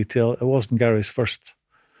great detail, it wasn't Gary's first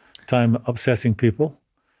time upsetting people.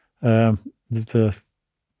 Are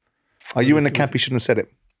you in the camp? You shouldn't have said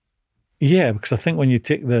it. Yeah, because I think when you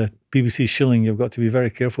take the BBC shilling, you've got to be very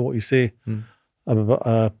careful what you say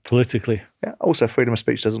politically. Yeah. Also, freedom of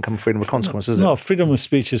speech doesn't come with freedom of consequence, does it? No, freedom of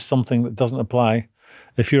speech is something that doesn't apply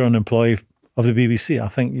if you're an employee of the BBC. I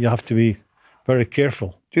think you have to be very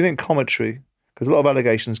careful. Do you think commentary, because a lot of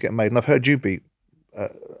allegations get made, and I've heard you be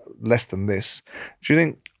less than this, do you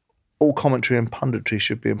think all commentary and punditry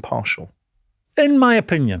should be impartial? In my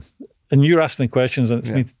opinion, and you're asking questions, and it's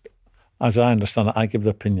me, as I understand it, I give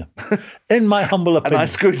the opinion. In my humble opinion. And I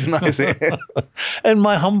scrutinise it. In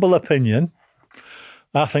my humble opinion,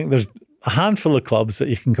 I think there's a handful of clubs that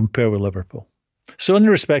you can compare with Liverpool. So in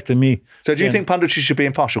respect to me... So do you think punditry should be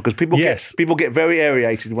impartial? Because people get very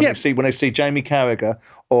aerated when they see Jamie Carragher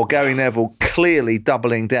or Gary Neville clearly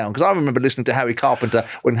doubling down. Because I remember listening to Harry Carpenter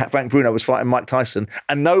when Frank Bruno was fighting Mike Tyson,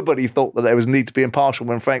 and nobody thought that there was need to be impartial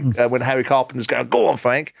when Harry Carpenter's going, go on,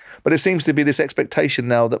 Frank. But it seems to be this expectation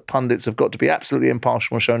now that pundits have got to be absolutely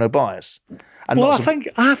impartial and show no bias. And I think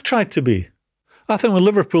I've tried to be. I think when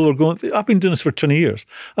Liverpool were going, I've been doing this for 20 years.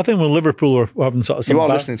 I think when Liverpool were having sort of some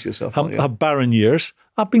listening to yourself, have barren years,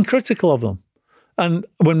 I've been critical of them. And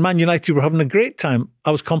when Man United were having a great time,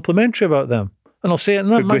 I was complimentary about them. And I'll say it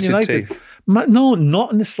now, Man United. No,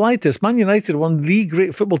 not in the slightest. Man United are one of the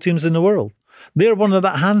great football teams in the world. They're one of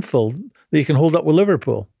that handful that you can hold up with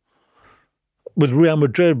Liverpool, with Real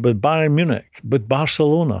Madrid, with Bayern Munich, with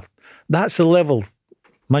Barcelona. That's the level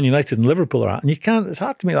Man United and Liverpool are at. And it's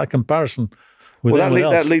hard to make that comparison.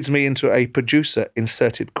 That leads me into a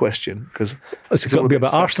producer-inserted question, because it's got to be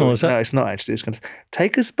about Arsenal, is it? No, it's not actually. It's going to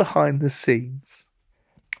take us behind the scenes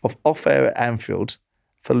of off-air at Anfield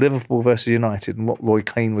for Liverpool versus United and what Roy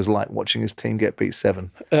Keane was like watching his team get beat 7.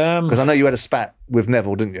 Because I know you had a spat with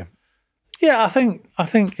Neville, didn't you? Yeah, I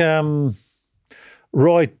think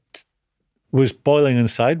Roy was boiling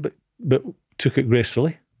inside, but took it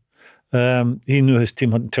gracefully. He knew his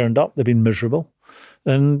team hadn't turned up; they'd been miserable.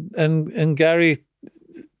 And Gary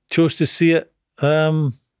chose to see it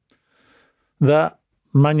that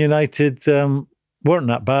Man United weren't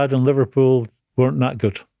that bad and Liverpool weren't that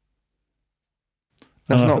good.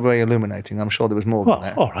 That's not very illuminating. I'm sure there was more than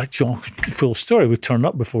that. All right, John, full story. We turn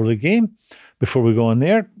up before the game, before we go in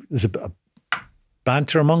there. There's a bit of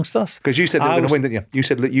banter amongst us. Because you said they were going to win, didn't you?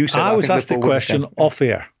 You said I was asked the question off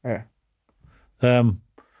air. Yeah.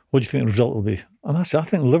 What do you think the result will be? And I said, I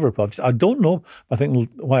think Liverpool. I don't know. I think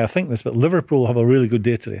why I think this, but Liverpool will have a really good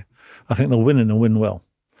day today. I think they'll win and they'll win well.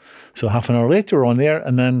 So half an hour later, we're on there,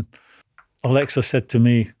 and then Alexa said to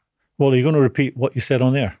me, "Well, are you going to repeat what you said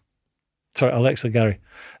on air?" Sorry, Alexa, Gary.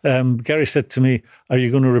 Gary said to me, "Are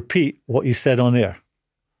you going to repeat what you said on air,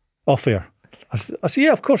 off air?" I said,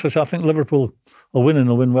 "Yeah, of course." I said, "I think Liverpool will win and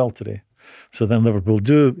they'll win well today." So then Liverpool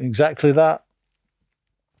do exactly that,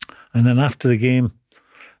 and then after the game.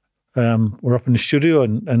 We're up in the studio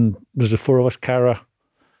and there's the four of us, Cara,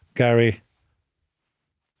 Gary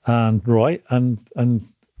and Roy, and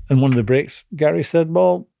in one of the breaks, Gary said,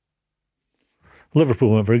 "Well,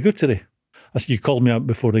 Liverpool weren't very good today." I said, "You called me out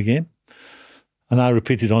before the game." And I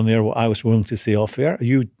repeated on there what I was willing to say off air. Are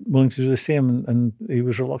you willing to do the same? And he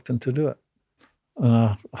was reluctant to do it. And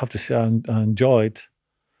I have to say I enjoyed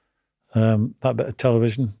that bit of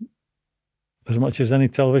television as much as any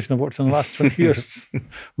television I've watched in the last 20 years.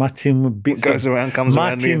 My team beats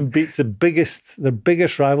the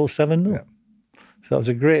biggest rival 7-0. Yeah. So it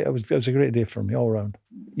was a great day for me all around.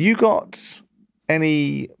 You got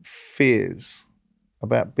any fears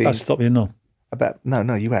about being? I'll stop you. No.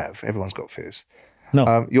 No, you have. Everyone's got fears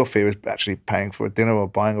No. Your fear is actually paying for a dinner or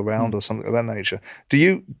buying a round or something of that nature. Do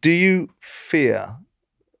you fear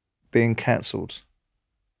being cancelled?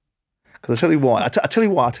 Because I tell you why. I tell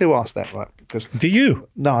you why I asked that, right? Because do you?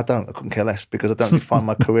 No, I don't. I couldn't care less because I don't define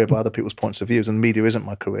my career by other people's points of views, and media isn't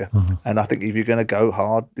my career. And I think if you're going to go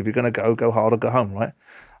hard, go hard or go home, right?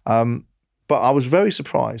 But I was very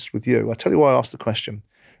surprised with you. I tell you why I asked the question.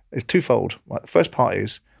 It's twofold. Right? The first part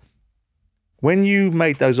is when you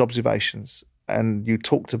made those observations and you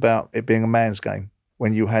talked about it being a man's game.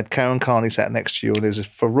 When you had Karen Carney sat next to you and there was a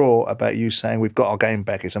furore about you saying, we've got our game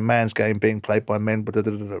back. It's a man's game being played by men,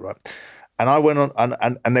 right? And I went on,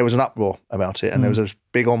 and there was an uproar about it. And there was this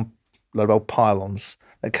big load of old pylons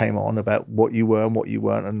that came on about what you were and what you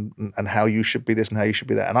weren't and how you should be this and how you should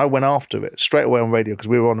be that. And I went after it straight away on radio because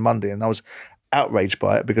we were on a Monday and I was outraged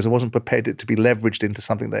by it because I wasn't prepared it to be leveraged into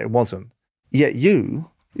something that it wasn't. Yet you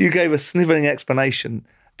gave a snivelling explanation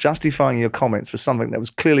justifying your comments for something that was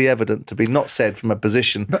clearly evident to be not said from a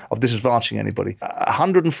position of disadvantaging anybody.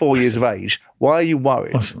 104 years of age, why are you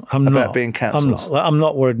worried about being cancelled? I'm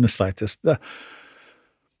not worried in the slightest. First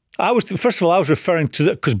of all, I was referring to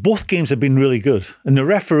that because both games have been really good. And the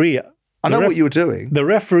referee... I know what you were doing. The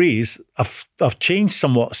referees have changed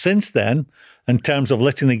somewhat since then in terms of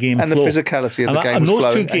letting the game flow. And the physicality of the game was flowing. And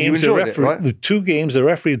those 2 games, the 2 games, the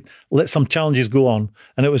referee let some challenges go on.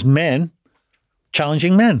 And it was men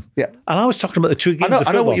challenging men. Yeah. And I was talking about the 2 games of football.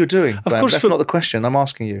 I know what you're doing. Of course, that's not the question I'm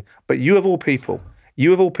asking you. But you of all people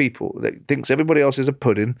that thinks everybody else is a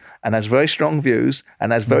pudding and has very strong views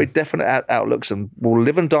and has very definite outlooks and will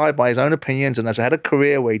live and die by his own opinions and has had a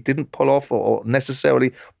career where he didn't pull off or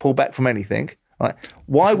necessarily pull back from anything, right?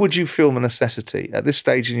 Why would you feel the necessity at this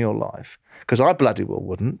stage in your life, because I bloody well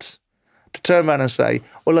wouldn't, to turn around and say,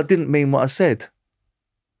 well, I didn't mean what I said.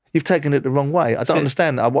 You've taken it the wrong way. I don't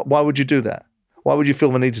understand. Why would you do that? Why would you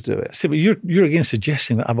feel the need to do it? See, but you're again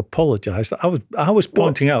suggesting that I've apologised. I was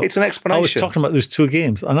pointing out. It's an explanation. I was talking about those 2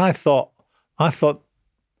 games, and I thought that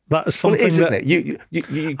is something. Well, it is, isn't it? You,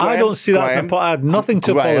 Graeme, I don't see that as an apology. I had nothing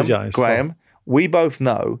to apologise for. Graeme, we both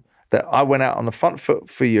know that I went out on the front foot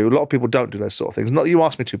for you. A lot of people don't do those sort of things. Not that you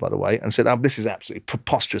asked me to, by the way, and said, this is absolutely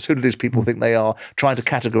preposterous. Who do these people think they are, trying to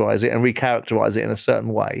categorise it and recharacterise it in a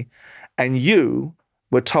certain way? And you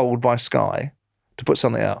were told by Sky to put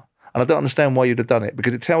something out. And I don't understand why you'd have done it,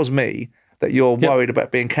 because it tells me that you're worried about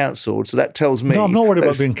being cancelled. So that tells me... No, I'm not worried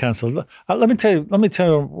about being cancelled. Let me tell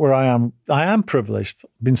you where I am. I am privileged.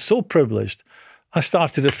 I've been so privileged. I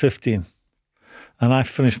started at 15 and I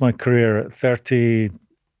finished my career at 30,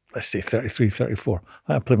 let's say 33, 34.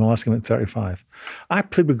 I played my last game at 35. I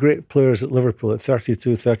played with great players at Liverpool at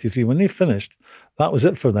 32, 33. When they finished, that was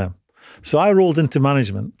it for them. So I rolled into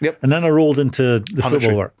management, and then I rolled into the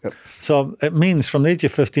football work. Yep. So it means from the age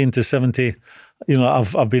of 15 to 70,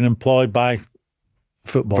 I've been employed by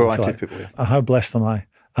football. Variety of people. Yeah. How blessed am I?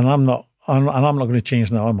 And I'm not going to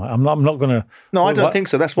change now, am I? I'm not going to. No, I don't think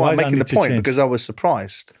so. That's why I'm making the point, because I was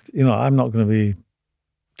surprised. I'm not going to be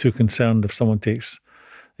too concerned if someone takes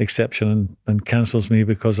exception and cancels me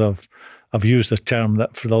because I've used a term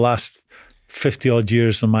that for the last 50 odd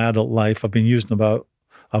years in my adult life I've used in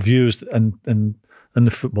the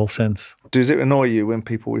football sense. Does it annoy you when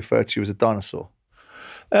people refer to you as a dinosaur?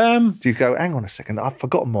 Do you go, hang on a second, I've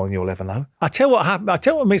forgotten more than you'll ever know? I tell you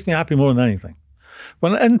what makes me happy more than anything.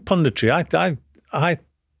 When in punditry, I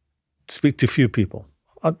speak to few people.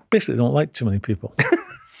 I basically don't like too many people.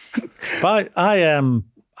 But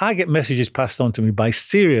I get messages passed on to me by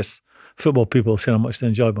serious football people saying how much they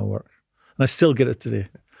enjoy my work. And I still get it today.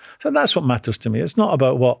 So that's what matters to me. It's not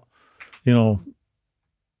about what, I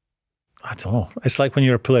don't know. It's like when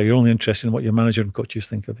you're a player, you're only interested in what your manager and coaches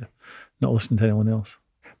think of you, not listening to anyone else.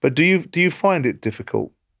 But do you find it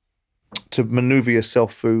difficult to manoeuvre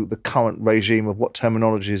yourself through the current regime of what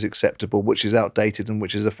terminology is acceptable, which is outdated and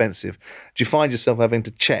which is offensive? Do you find yourself having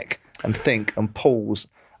to check and think and pause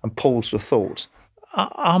for thought?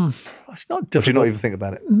 It's not difficult. Or do you not even think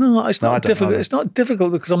about it? No, it's not difficult. It's not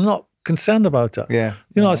difficult because I'm not concerned about it. Yeah.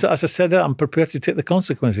 As I said, I'm prepared to take the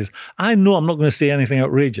consequences. I know I'm not going to say anything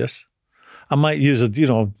outrageous. I might use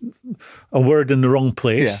a word in the wrong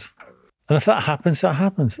place. Yeah. And if that happens, that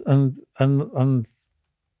happens. And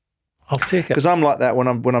I'll take it. Because I'm like that when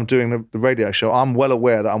I'm doing the radio show. I'm well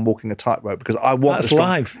aware that I'm walking a tightrope because I want That's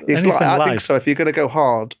live. It's like, I think so. If you're going to go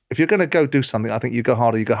hard, if you're going to go do something, I think you go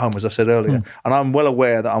hard or you go home, as I've said earlier. And I'm well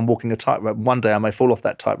aware that I'm walking a tightrope. One day I may fall off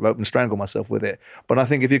that tightrope and strangle myself with it. But I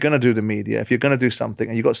think if you're going to do the media, if you're going to do something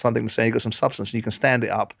and you've got something to say, you've got some substance and you can stand it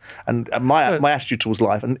up. And my attitude towards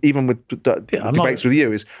life, and even with debates with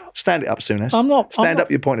you, is stand it up, Souness. Stand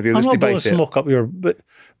up your point of view. Let's debate it. I'm not blowing smoke up your... But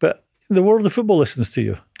the world of football listens to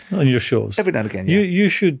you. on your shows. Every now and again, yeah. You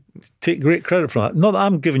should take great credit for that. Not that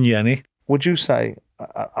I'm giving you any. Would you say,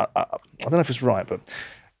 I don't know if it's right, but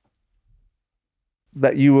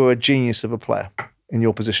that you were a genius of a player in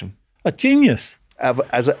your position? A genius?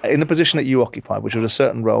 In the position that you occupied, which was a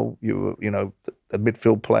certain role, you were, a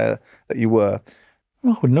midfield player that you were.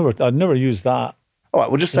 No, I'd never use that. All right,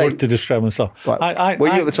 we'll just say to describe myself. Right. Were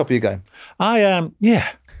you at the top of your game? I am, yeah.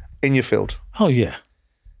 In your field? Oh, yeah.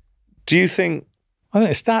 Do you think I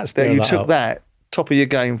think the stats that you took that top of your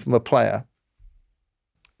game from a player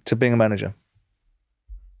to being a manager?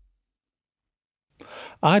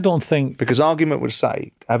 I don't think... Because argument would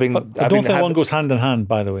say... I don't think one goes hand in hand,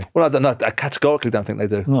 by the way. Well, I categorically don't think they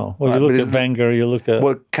do. No. Well, you look at Wenger, you look at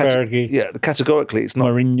Fergie. Yeah, categorically it's not...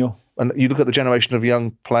 Mourinho. And you look at the generation of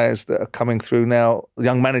young players that are coming through now,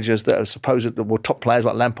 young managers that are supposedly top players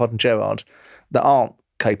like Lampard and Gerrard that aren't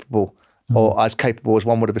capable or as capable as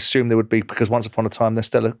one would have assumed they would be, because once upon a time they're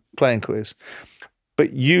stellar playing careers.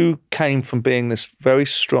 But you came from being this very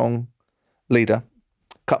strong leader,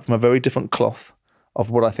 cut from a very different cloth of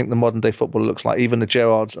what I think the modern day footballer looks like. Even the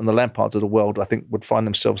Gerrards and the Lampards of the world, I think, would find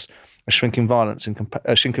themselves a shrinking violets in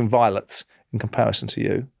comparison to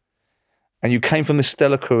you. And you came from this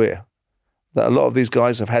stellar career that a lot of these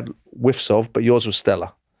guys have had whiffs of, but yours was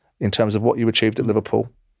stellar in terms of what you achieved at Liverpool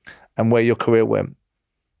and where your career went.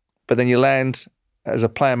 But then you land as a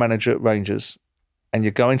player manager at Rangers and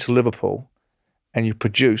you're going to Liverpool and you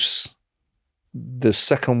produce the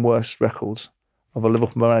second worst record of a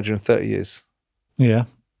Liverpool manager in 30 years. Yeah.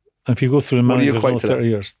 And if you go through the managers in 30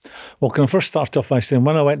 years. Well, can I first start off by saying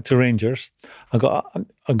when I went to Rangers, I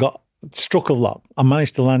got stroke of luck. I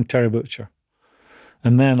managed to land Terry Butcher.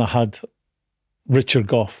 And then I had Richard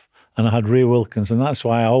Gough and I had Ray Wilkins. And that's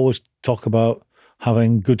why I always talk about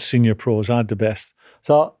having good senior pros. I had the best.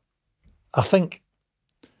 So I think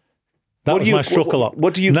that was my stroke of luck.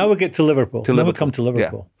 Now we get to Liverpool. Now we come to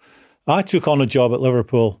Liverpool. Yeah. I took on a job at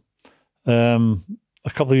Liverpool a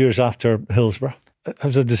couple of years after Hillsborough. It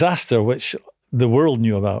was a disaster which the world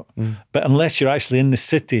knew about. But unless you're actually in the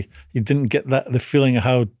city, you didn't get the feeling of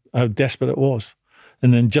how desperate it was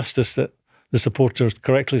and the injustice that the supporters,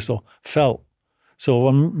 correctly so, felt. So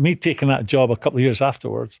when me taking that job a couple of years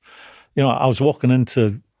afterwards, I was walking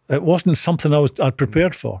into, it wasn't something I'd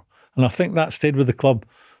prepared for. And I think that stayed with the club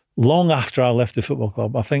long after I left the football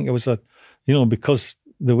club. I think it was because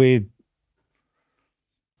the way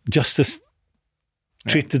justice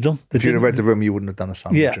treated them. If you'd have read the room, you wouldn't have done a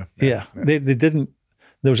sandwich. Yeah. They didn't.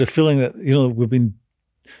 There was a feeling that, we've been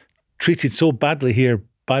treated so badly here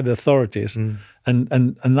by the authorities. And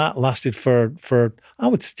that lasted for, I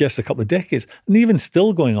would suggest, a couple of decades, and even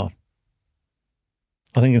still going on.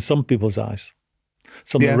 I think in some people's eyes,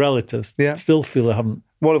 some relatives still feel they haven't.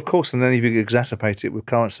 Well, of course, and then if you exacerbate it with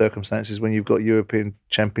current circumstances, when you've got European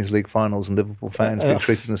Champions League finals and Liverpool fans being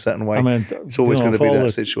treated in a certain way, it's always going to be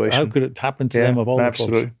that situation. How could it happen to them of all the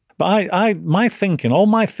clubs? But my thinking,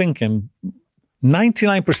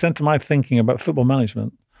 99% of my thinking about football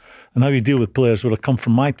management and how you deal with players would have come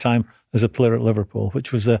from my time as a player at Liverpool,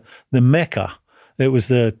 which was the Mecca. It was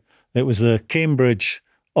the Cambridge,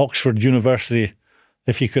 Oxford University,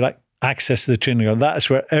 if you could access the training ground. That is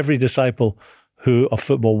where every disciple of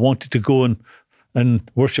football wanted to go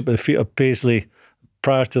and worship at the feet of Paisley.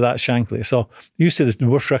 Prior to that, Shankly. So you say this is the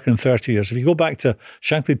worst record in 30 years. If you go back to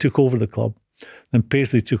Shankly took over the club, then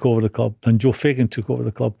Paisley took over the club, then Joe Fagan took over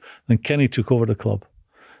the club, then Kenny took over the club.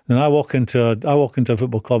 Then I walk into a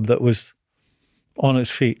football club that was on its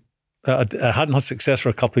feet. I hadn't had success for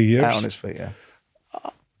a couple of years. Out on its feet, yeah.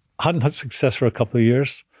 Hadn't had success for a couple of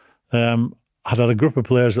years. I'd had a group of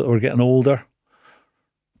players that were getting older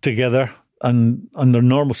together, and under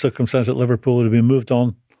normal circumstances at Liverpool would have been moved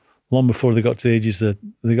on long before they got to the ages that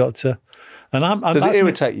they got to. And does it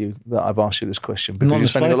irritate you that I've asked you this question? Because you're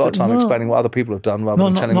spending a lot of time explaining what other people have done rather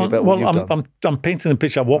than telling me about what you've done. I'm painting the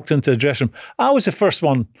picture. I walked into the dressing room. I was the first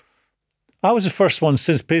one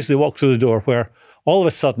since Paisley walked through the door where all of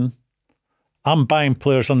a sudden I'm buying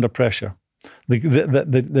players under pressure. The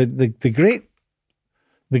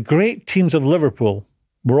great teams of Liverpool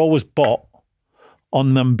were always bought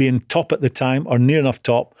on them being top at the time or near enough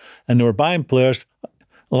top, and they were buying players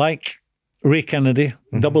like Ray Kennedy,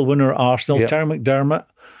 double winner at Arsenal, Terry McDermott,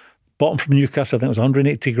 bought him from Newcastle, I think it was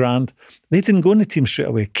 180 grand. They didn't go in the team straight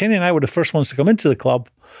away. Kenny and I were the first ones to come into the club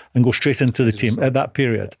and go straight into the team at that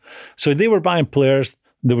period. So they were buying players,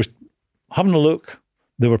 they were having a look,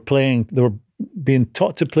 they were playing, they were being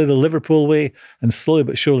taught to play the Liverpool way and slowly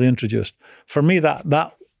but surely introduced. For me,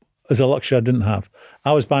 that is a luxury I didn't have.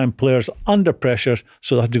 I was buying players under pressure,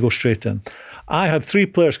 so they had to go straight in. I had 3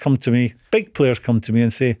 players come to me, big players come to me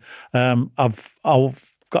and say, I'll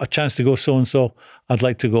got a chance to go so-and-so, I'd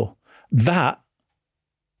like to go. At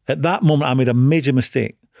that moment, I made a major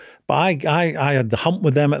mistake. But I had the hump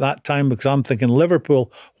with them at that time because I'm thinking,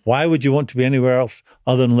 Liverpool, why would you want to be anywhere else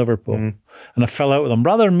other than Liverpool? And I fell out with them.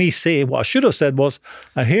 Rather than me say, what I should have said was,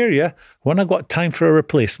 I hear you, when I got time for a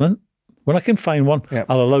replacement, when I can find one,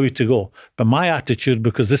 I'll allow you to go. But my attitude,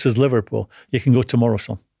 because this is Liverpool, you can go tomorrow,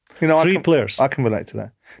 son. Three players. I can relate to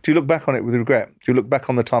that. Do you look back on it with regret? Do you look back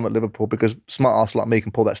on the time at Liverpool? Because smart ass like me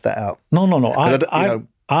can pull that stat out. No.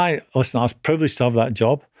 I listen, I was privileged to have that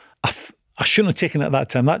job. I shouldn't have taken it at that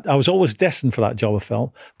time. I was always destined for that job, I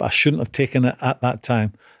felt, but I shouldn't have taken it at that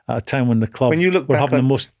time, at a time when the club were having the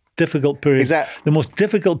most difficult period. The most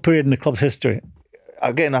difficult period in the club's history?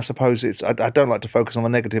 Again, I suppose I don't like to focus on the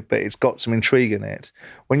negative, but it's got some intrigue in it.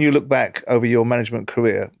 When you look back over your management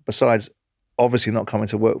career, besides obviously not coming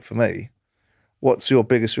to work for me, what's your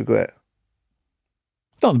biggest regret?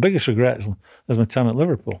 No, the biggest regret is my time at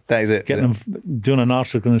Liverpool. That is it. Doing an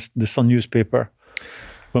article in the Sun newspaper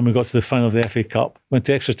when we got to the final of the FA Cup. Went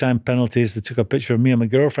to extra time penalties. They took a picture of me and my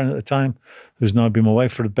girlfriend at the time, who's now been my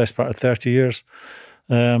wife for the best part of 30 years.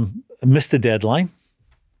 Missed the deadline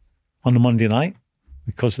on the Monday night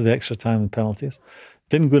because of the extra time and penalties.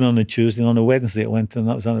 Didn't go in on a Tuesday, and on a Wednesday it went, and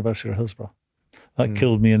that was the anniversary of Hillsborough. That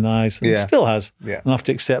killed me in the eyes, and it still has. Yeah. And I have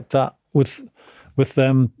to accept that with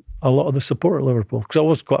a lot of the support at Liverpool, because I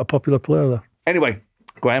was quite a popular player there. Anyway,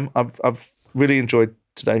 Graeme, I've really enjoyed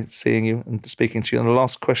today seeing you and speaking to you. And the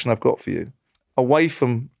last question I've got for you, away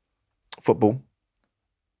from football,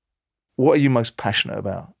 what are you most passionate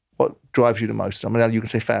about? What drives you the most? I mean, you can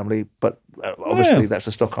say family, but obviously that's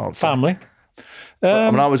a stock answer. Family.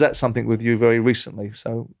 I was at something with you very recently,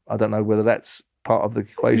 so I don't know whether that's part of the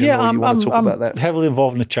equation or you want to talk about that. I'm heavily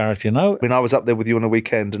involved in a charity now. I mean, I was up there with you on a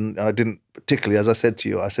weekend, and I didn't particularly, as I said to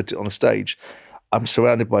you, I said it on a stage, I'm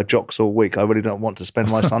surrounded by jocks all week. I really don't want to spend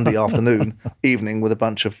my Sunday evening with a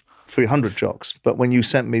bunch of 300 jocks. But when you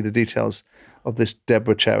sent me the details of this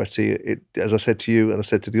Deborah charity, it, as I said to you and I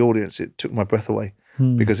said to the audience, it took my breath away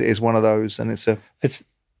because it is one of those, and it's a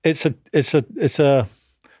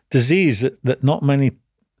disease that not many.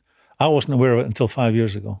 I wasn't aware of it until 5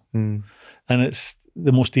 years ago, and it's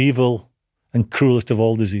the most evil and cruelest of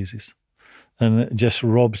all diseases, and it just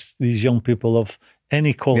robs these young people of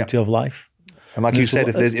any quality of life. And like you said,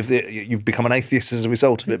 if you've become an atheist as a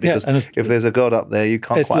result of it, because if there's a God up there, you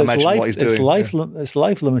can't quite imagine what he's doing. It's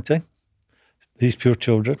life limiting, these poor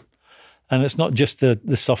children. And it's not just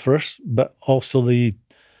the sufferers, but also the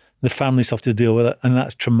families have to deal with it. And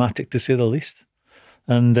that's traumatic, to say the least.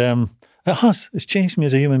 And it's changed me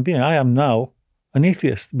as a human being. I am now an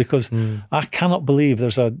atheist because I cannot believe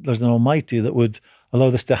there's an almighty that would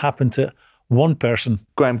allow this to happen to one person.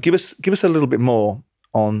 Graeme, give us a little bit more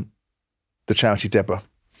on the charity Deborah.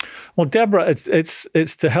 Well, Deborah,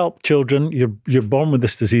 it's to help children. You're born with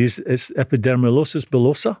this disease. It's epidermolysis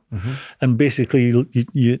bullosa, and basically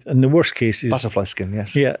you in the worst cases, butterfly skin.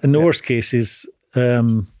 Yes. Yeah, in the worst cases,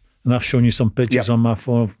 and I've shown you some pictures on my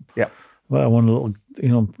phone. Well, one little,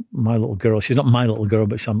 my little girl. She's not my little girl,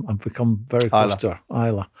 but I've become very close to her,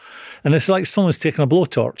 Isla. And it's like someone's taken a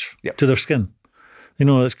blowtorch to their skin.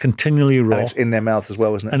 It's continually raw. And it's in their mouth as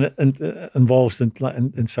well, isn't it? And it involves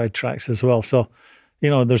inside tracts as well. So,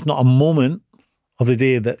 there's not a moment of the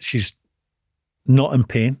day that she's not in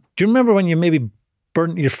pain. Do you remember when you maybe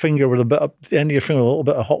burnt your finger with the end of your finger with a little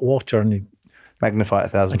bit of hot water and you magnify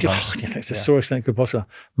it 1,000 times? You think it's the sorest thing that could possibly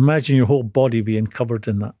happen. Imagine your whole body being covered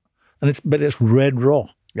in that. But it's red raw.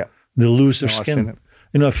 Yeah. They lose their skin.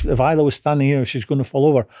 If Isla was standing here, she's going to fall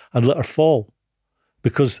over, I'd let her fall.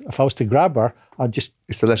 Because if I was to grab her,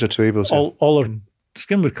 it's the lesser two evils. All her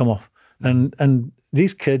skin would come off. And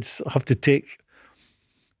these kids have to take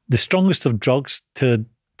the strongest of drugs to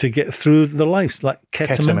get through their lives, like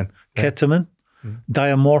ketamine,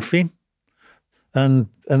 diamorphine. And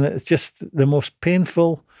it's just the most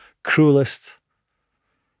painful, cruelest,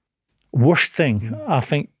 worst thing I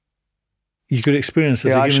think you could experience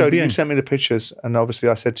as a human being. You sent me the pictures, and obviously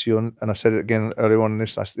I said to you, and I said it again earlier on in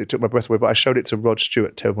this, it took my breath away, but I showed it to Rod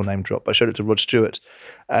Stewart, terrible name drop. I showed it to Rod Stewart,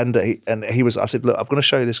 and I said, look, I'm going to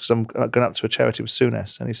show you this because I'm going up to a charity with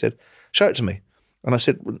Souness, and he said, show it to me. And I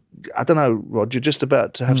said, I don't know, Rod, you're just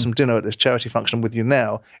about to have some dinner at this charity function with you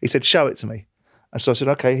now. He said, show it to me. And so I said,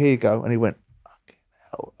 okay, here you go. And he went,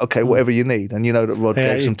 okay, whatever you need. And that Rod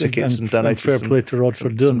gave some tickets and donated fair play to Rod for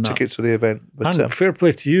doing some tickets for the event. But, and fair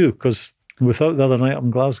play to you, because without the other night up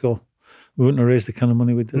in Glasgow, we wouldn't have raised the kind of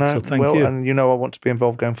money we did. So thank you. And I want to be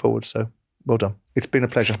involved going forward. So well done. It's been a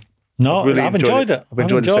pleasure. No, I've enjoyed it. I've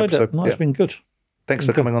enjoyed this episode. No, it's been good. Thanks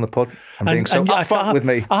for coming on the pod and being so upfront with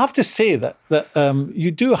me. I have to say that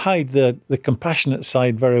you do hide the compassionate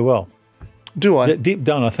side very well. Do I? Deep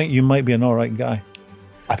down, I think you might be an all right guy.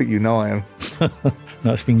 I think you know I am.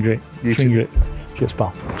 No, it's been great. It's been great. Cheers,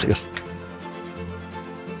 pal. Cheers.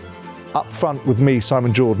 Up Front with me,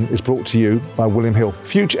 Simon Jordan, is brought to you by William Hill.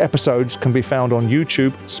 Future episodes can be found on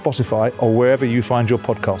YouTube, Spotify, or wherever you find your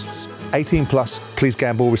podcasts. 18 plus, please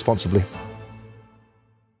gamble responsibly.